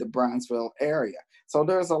in the Bronzeville area. So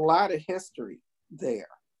there's a lot of history there,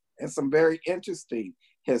 and some very interesting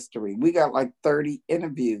history. We got like 30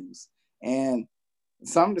 interviews, and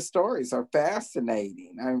some of the stories are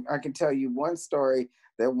fascinating. I can tell you one story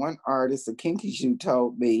that one artist, a Kinky Shoe,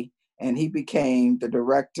 told me, and he became the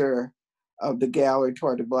director of the Gallery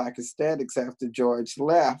toward the Black Aesthetics after George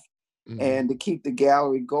left. And to keep the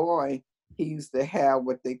gallery going, he used to have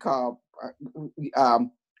what they call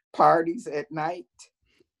parties at night.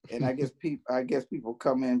 And I guess people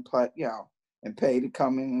come in, and pay to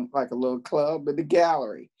come in like a little club at the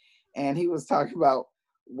gallery. And he was talking about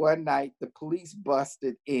one night the police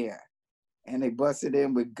busted in, and they busted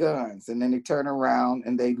in with guns, and then they turned around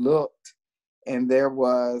and they looked, and there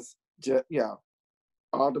was just,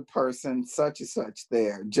 all the person such and such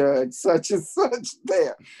there, judge such and such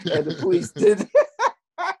there, and the police did.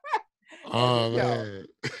 Oh man.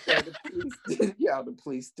 And the police did, the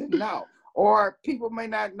police didn't know. Or people may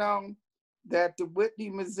not know that the Whitney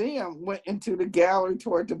Museum went into the gallery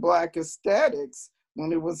toward the Black Aesthetics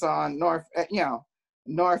when it was on North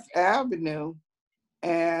Avenue,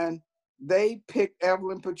 and they picked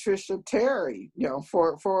Evelyn Patricia Terry,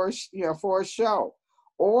 for a show.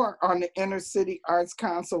 Or on the Inner City Arts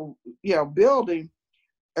Council, building.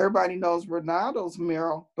 Everybody knows Ronaldo's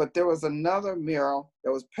mural, but there was another mural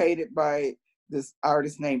that was painted by this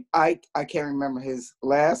artist named Ike. I can't remember his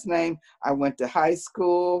last name. I went to high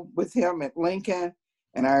school with him at Lincoln,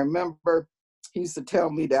 and I remember he used to tell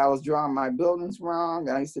me that I was drawing my buildings wrong.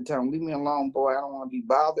 And I used to tell him, "Leave me alone, boy. I don't want to be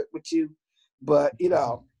bothered with you." But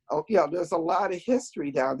there's a lot of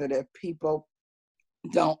history down there that people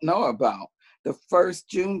don't know about. The first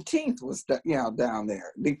Juneteenth was down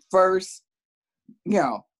there. The first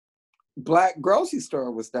Black grocery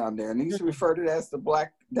store was down there, and they used to refer to it as the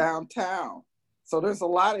Black downtown. So there's a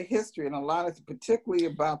lot of history, and a lot of, particularly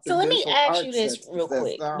about the. So let me ask you this real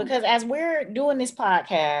quick, because as we're doing this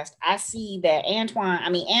podcast, I see that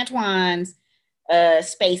Antoine's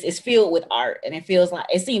space is filled with art, and it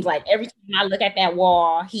seems like every time I look at that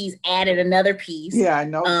wall, he's added another piece. Yeah, I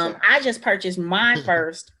know. I just purchased my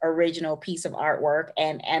first original piece of artwork,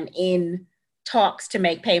 and am in talks to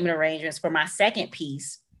make payment arrangements for my second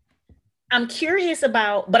piece. I'm curious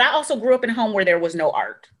but I also grew up in a home where there was no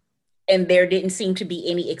art, and there didn't seem to be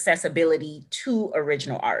any accessibility to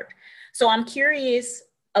original art. So I'm curious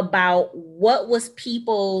about what was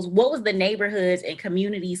the neighborhoods and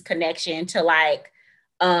communities' connection to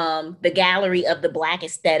the gallery of the Black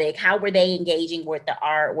aesthetic. How were they engaging with the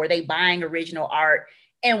art? Were they buying original art?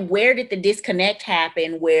 And where did the disconnect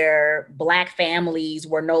happen where Black families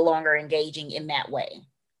were no longer engaging in that way?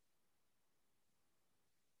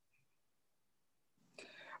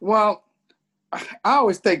 Well, I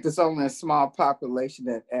always think there's only a small population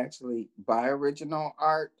that actually buy original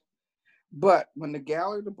art. But when the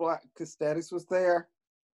Gallery of the Black Aesthetics was there,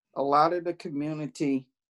 a lot of the community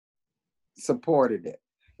supported it.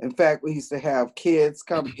 In fact, we used to have kids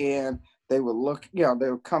come in. They would look, they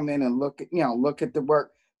would come in and look at the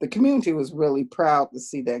work. The community was really proud to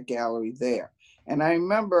see that gallery there. And I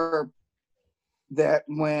remember that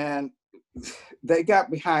when they got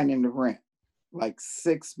behind in the rent, like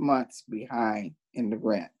 6 months behind in the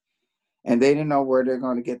rent, and they didn't know where they're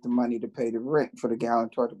going to get the money to pay the rent for the Gallery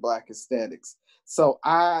toward the Black Aesthetics. So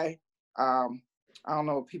I don't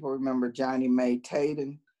know if people remember Johnny Mae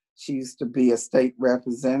Tatum. She used to be a state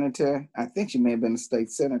representative. I think she may have been a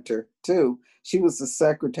state senator too. She was the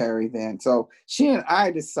secretary then. So she and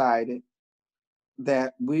I decided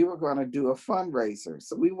that we were going to do a fundraiser.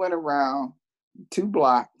 So we went around 2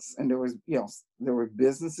 blocks, and there were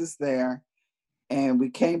businesses there. And we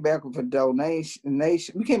came back with a donation.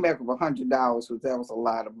 We came back with $100, because that was a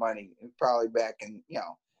lot of money. It was probably back in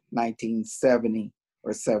 1970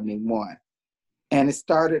 or 71. And it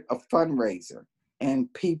started a fundraiser,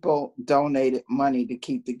 and people donated money to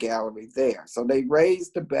keep the gallery there. So they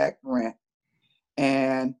raised the back rent,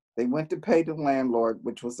 and they went to pay the landlord,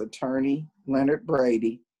 which was attorney Leonard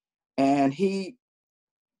Brady, and he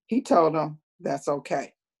told them that's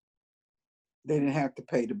okay. They didn't have to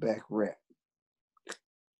pay the back rent,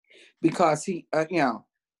 because he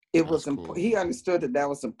was cool. He understood that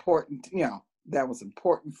was important. That was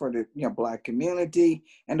important for the Black community,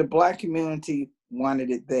 and the Black community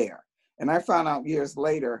wanted it there. And I found out years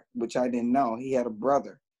later, which I didn't know, he had a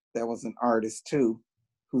brother that was an artist too,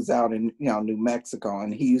 who's out in New Mexico,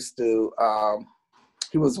 and he used to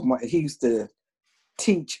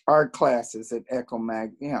teach art classes at Echo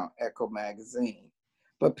Magazine.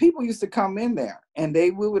 But people used to come in there, and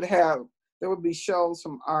there would be shows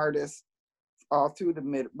from artists all through the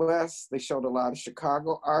Midwest. They showed a lot of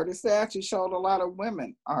Chicago artists. They actually showed a lot of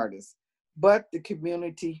women artists, but the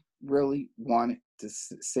community really wanted to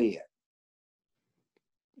see it.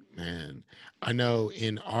 Man, I know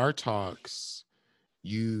in our talks,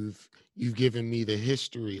 you've given me the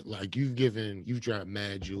history, like you've dropped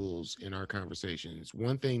mad jewels in our conversations.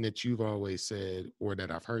 One thing that you've always said, or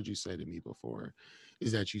that I've heard you say to me before,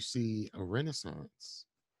 is that you see a renaissance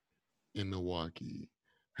in Milwaukee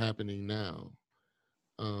happening now.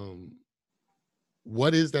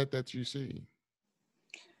 What is that you see?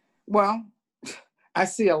 Well, I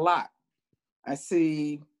see a lot. I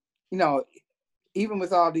see, even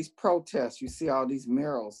with all these protests, you see all these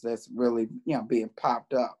murals that's really, being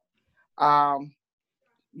popped up. Um,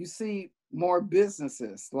 you see more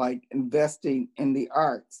businesses like investing in the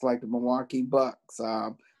arts, like the Milwaukee Bucks,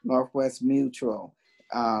 Northwest Mutual,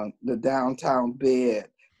 the Downtown Bed,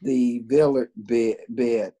 the Villard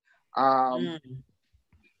Bed. Um,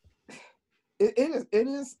 it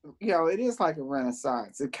is, it is like a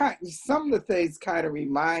renaissance. Some of the things kind of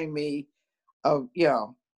remind me of,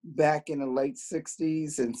 back in the late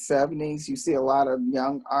 60s and 70s. You see a lot of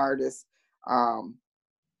young artists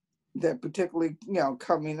that particularly,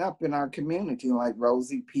 coming up in our community, like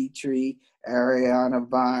Rosie Petrie, Ariana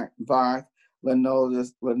Barth,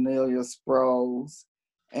 Lanelia Sproles.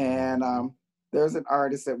 And there's an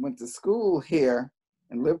artist that went to school here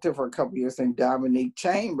and lived here for a couple of years named Dominique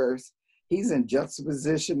Chambers. He's in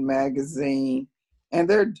Juxtaposition magazine, and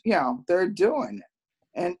they're doing it.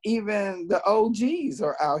 And even the OGs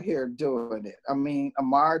are out here doing it. I mean,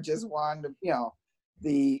 Amar just won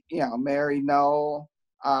the Mary Noel.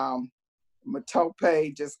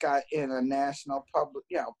 Matope just got in a national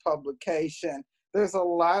publication. There's a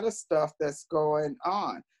lot of stuff that's going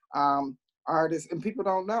on. Artists, and people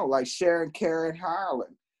don't know, like Sharon Karen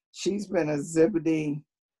Harlan. She's been exhibiting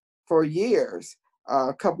for years.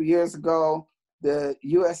 A couple years ago, the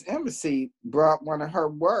U.S. Embassy brought one of her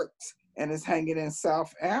works, and it's hanging in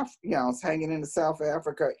South Africa. It's hanging in the South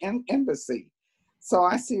Africa Embassy. So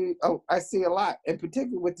I see a lot, and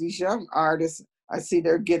particularly with these young artists, I see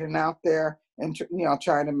they're getting out there and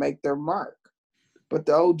trying to make their mark. But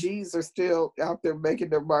the OGs are still out there making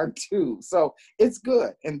their mark too. So it's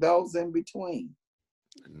good, and those in between.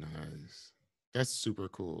 Nice. That's super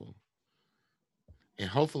cool. And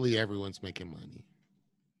hopefully everyone's making money.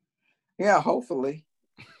 Yeah, hopefully.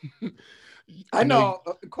 I know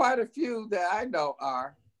quite a few that I know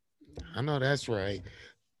are. I know that's right.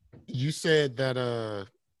 You said that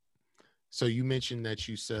so you mentioned that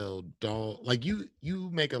you sell like you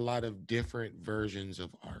make a lot of different versions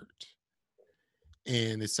of art.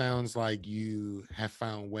 And it sounds like you have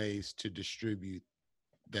found ways to distribute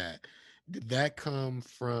that. Did that come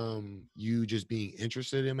from you just being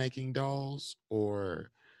interested in making dolls,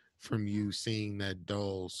 or from you seeing that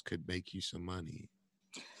dolls could make you some money?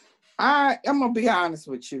 I'm gonna be honest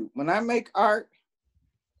with you. When I make art,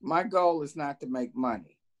 my goal is not to make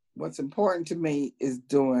money. What's important to me is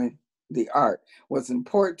doing the art. What's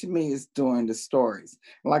important to me is doing the stories.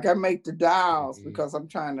 Like I make the dolls because I'm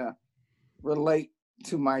trying to relate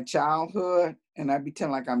to my childhood, and I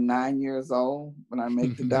pretend like I'm 9 years old when I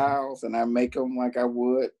make the dolls, and I make them like I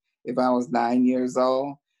would if I was 9 years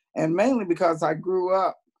old. And mainly because I grew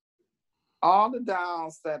up, all the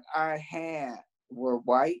dolls that I had were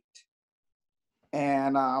white.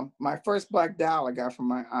 And my first black doll I got from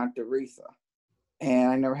my Aunt Aretha. And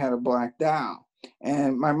I never had a black doll.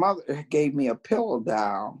 And my mother gave me a pillow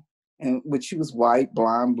doll, and which she was white,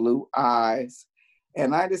 blonde, blue eyes.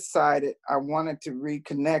 And I decided I wanted to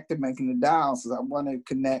reconnect to making the dolls, because I wanted to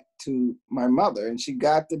connect to my mother. And she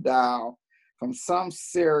got the doll from some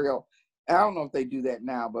cereal. I don't know if they do that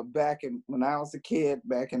now, but when I was a kid,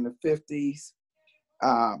 back in the 50s,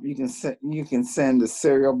 you can send the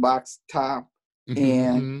cereal box top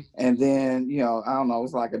in, and then I don't know, it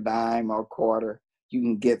was like a dime or a quarter. You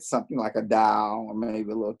can get something like a doll or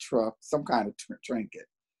maybe a little truck, some kind of trinket.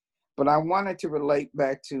 But I wanted to relate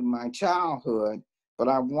back to my childhood. But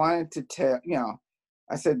I wanted to tell,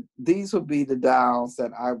 I said, these would be the dolls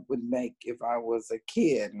that I would make if I was a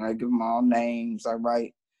kid. And I give them all names. I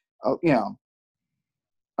write,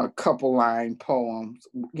 a couple line poems,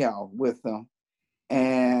 with them.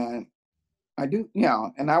 And I do,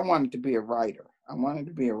 and I wanted to be a writer. I wanted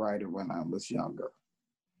to be a writer when I was younger.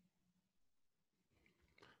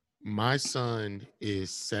 My son is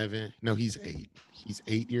 7. No, he's 8. He's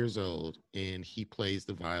 8 years old, and he plays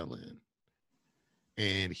the violin.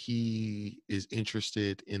 And he is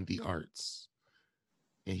interested in the arts.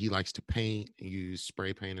 And he likes to paint and use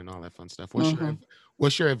spray paint and all that fun stuff.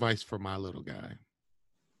 What's your advice for my little guy?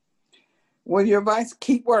 Well, your advice,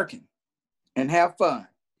 keep working and have fun.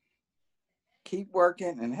 Keep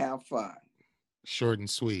working and have fun. Short and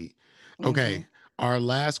sweet. Okay. Our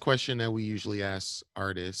last question that we usually ask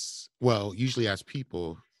artists, usually ask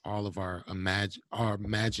people, all of our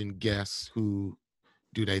imagined guests who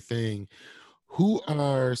do their thing. Who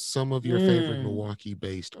are some of your favorite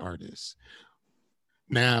Milwaukee-based artists?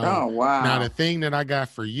 Now, now the thing that I got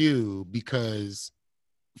for you, because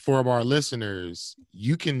for our listeners,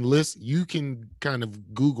 you can kind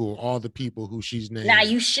of Google all the people who she's named. Now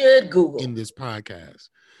you should Google in this podcast.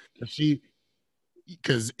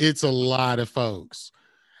 Because it's a lot of folks.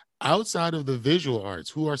 outside of the visual arts,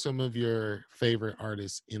 who are some of your favorite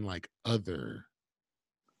artists in like other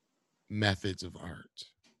methods of art?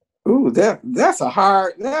 Ooh, that's a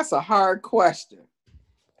hard question.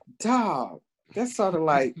 Dog, that's sort of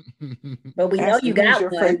like But we know you asking who's got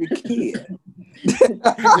your one. favorite kid.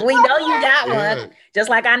 We know you got Yeah. one. Just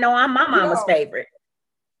like I know I'm my mama's favorite.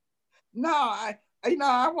 No, I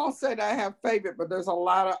won't say that I have favorite, but there's a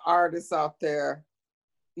lot of artists out there.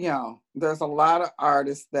 There's a lot of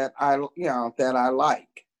artists that I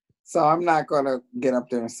like. So I'm not gonna get up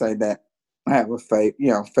there and say that I have a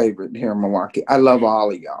favorite here in Milwaukee. I love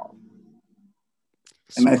all of y'all.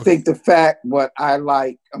 And I think the fact what I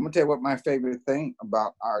like, I'm gonna tell you what my favorite thing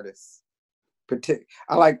about artists.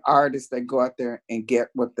 I like artists that go out there and get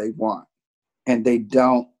what they want, and they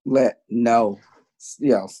don't let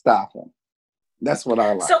stop them. That's what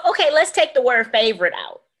I like. So okay, let's take the word favorite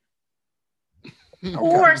out.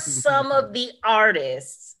 Who are some of the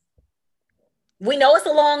artists? We know it's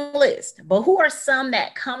a long list, but who are some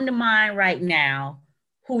that come to mind right now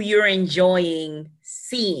who you're enjoying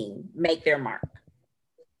seeing make their mark?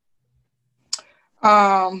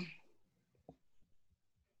 I'll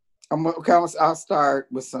start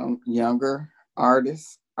with some younger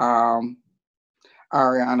artists. Ariana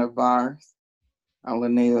Vars,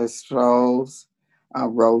 Lanita Strauss,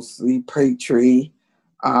 Rosie Petrie,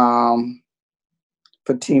 Fatima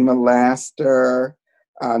Laster,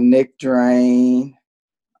 Nick Drain,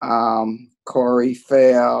 Corey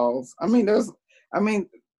Fells. There's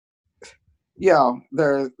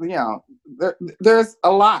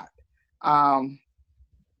a lot.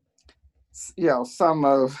 Some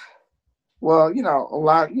of, a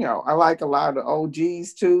lot, I like a lot of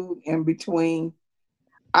OGs too in between.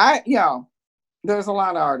 There's a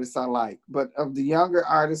lot of artists I like, but of the younger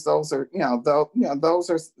artists, those are, those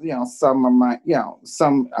are, some of my,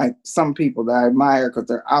 some people that I admire because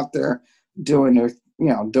they're out there doing their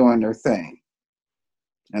thing.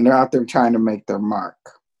 And they're out there trying to make their mark.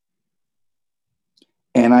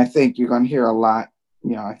 And I think you're going to hear a lot,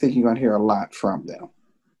 from them.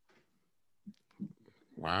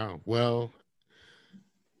 Wow. Well,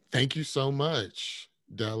 thank you so much,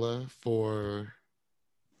 Della, for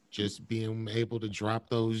just being able to drop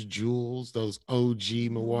those jewels, those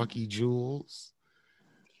OG Milwaukee jewels.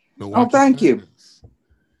 Thank you.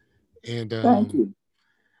 And thank you.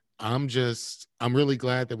 I'm really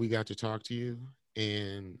glad that we got to talk to you.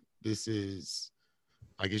 And this is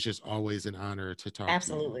it's just always an honor to talk.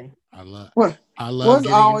 Absolutely. To you. I love.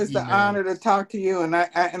 It's always the honor to talk to you, and I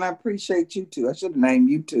appreciate you too. I should have named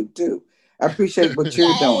you too. I appreciate what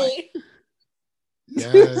you're doing.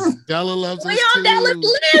 Yes, Della loves us too. We on Della's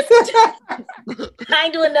list. I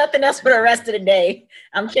ain't doing nothing else for the rest of the day.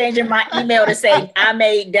 I'm changing my email to say I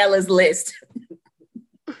made Della's list.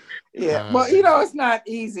 Yeah, well, it's not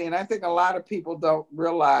easy, and I think a lot of people don't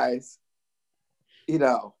realize,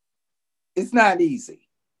 it's not easy.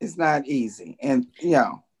 It's not easy, and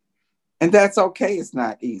and that's okay. It's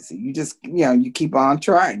not easy. You just, you keep on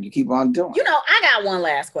trying. You keep on doing. I got one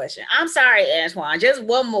last question. I'm sorry, Antoine. Just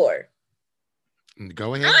one more.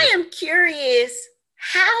 Go ahead. I am curious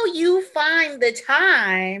how you find the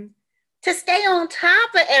time to stay on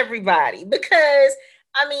top of everybody, because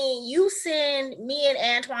you send me and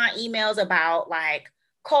Antoine emails about like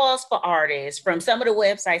calls for artists from some of the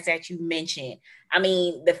websites that you mentioned.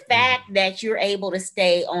 The fact that you're able to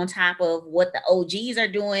stay on top of what the OGs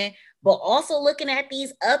are doing, but also looking at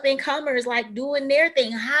these up and comers like doing their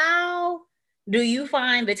thing. How do you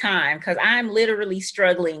find the time? Because I'm literally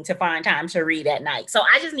struggling to find time to read at night. So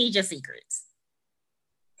I just need your secrets.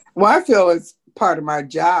 Well, I feel it's part of my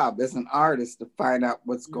job as an artist to find out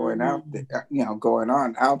what's going out there, going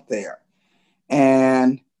on out there.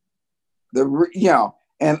 And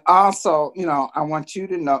and also, I want you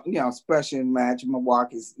to know, especially in Magic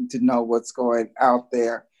Milwaukee, to know what's going out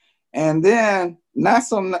there. And then not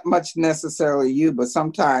so much necessarily you, but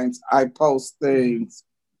sometimes I post things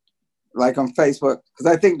like on Facebook, because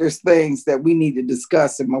I think there's things that we need to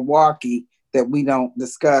discuss in Milwaukee that we don't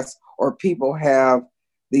discuss, or people have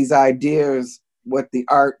these ideas what the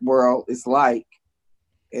art world is like.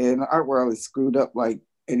 And the art world is screwed up like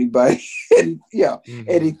anybody,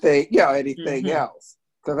 anything else.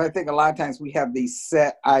 Because I think a lot of times we have these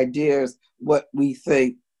set ideas what we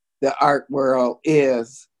think the art world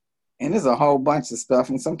is, and there's a whole bunch of stuff,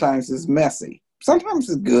 and sometimes it's messy.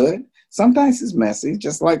 Sometimes it's good, sometimes it's messy,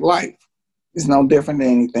 just like life. It's no different than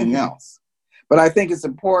anything else. But I think it's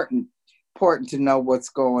important to know what's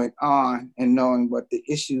going on and knowing what the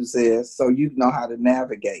issues is, so you know how to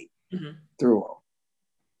navigate through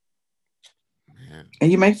them.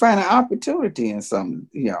 And you may find an opportunity in some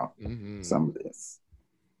of this.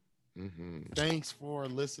 Thanks for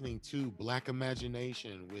listening to Black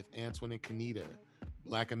Imagination with Antoine and Kenita.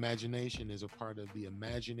 Black Imagination is a part of the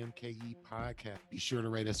Imagine MKE podcast. Be sure to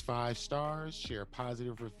rate us 5 stars, share a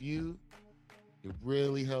positive review. It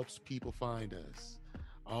really helps people find us.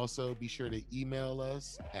 Also, be sure to email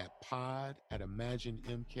us at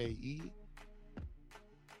pod@imaginemke.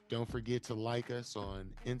 Don't forget to like us on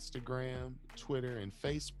Instagram, Twitter, and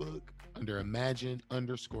Facebook under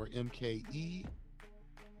Imagine_MKE.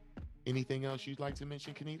 Anything else you'd like to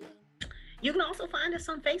mention, Kenita? You can also find us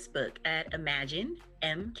on Facebook at Imagine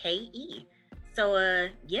MKE. So,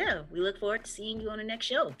 yeah, we look forward to seeing you on the next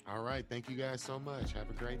show. All right. Thank you guys so much. Have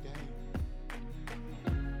a great day.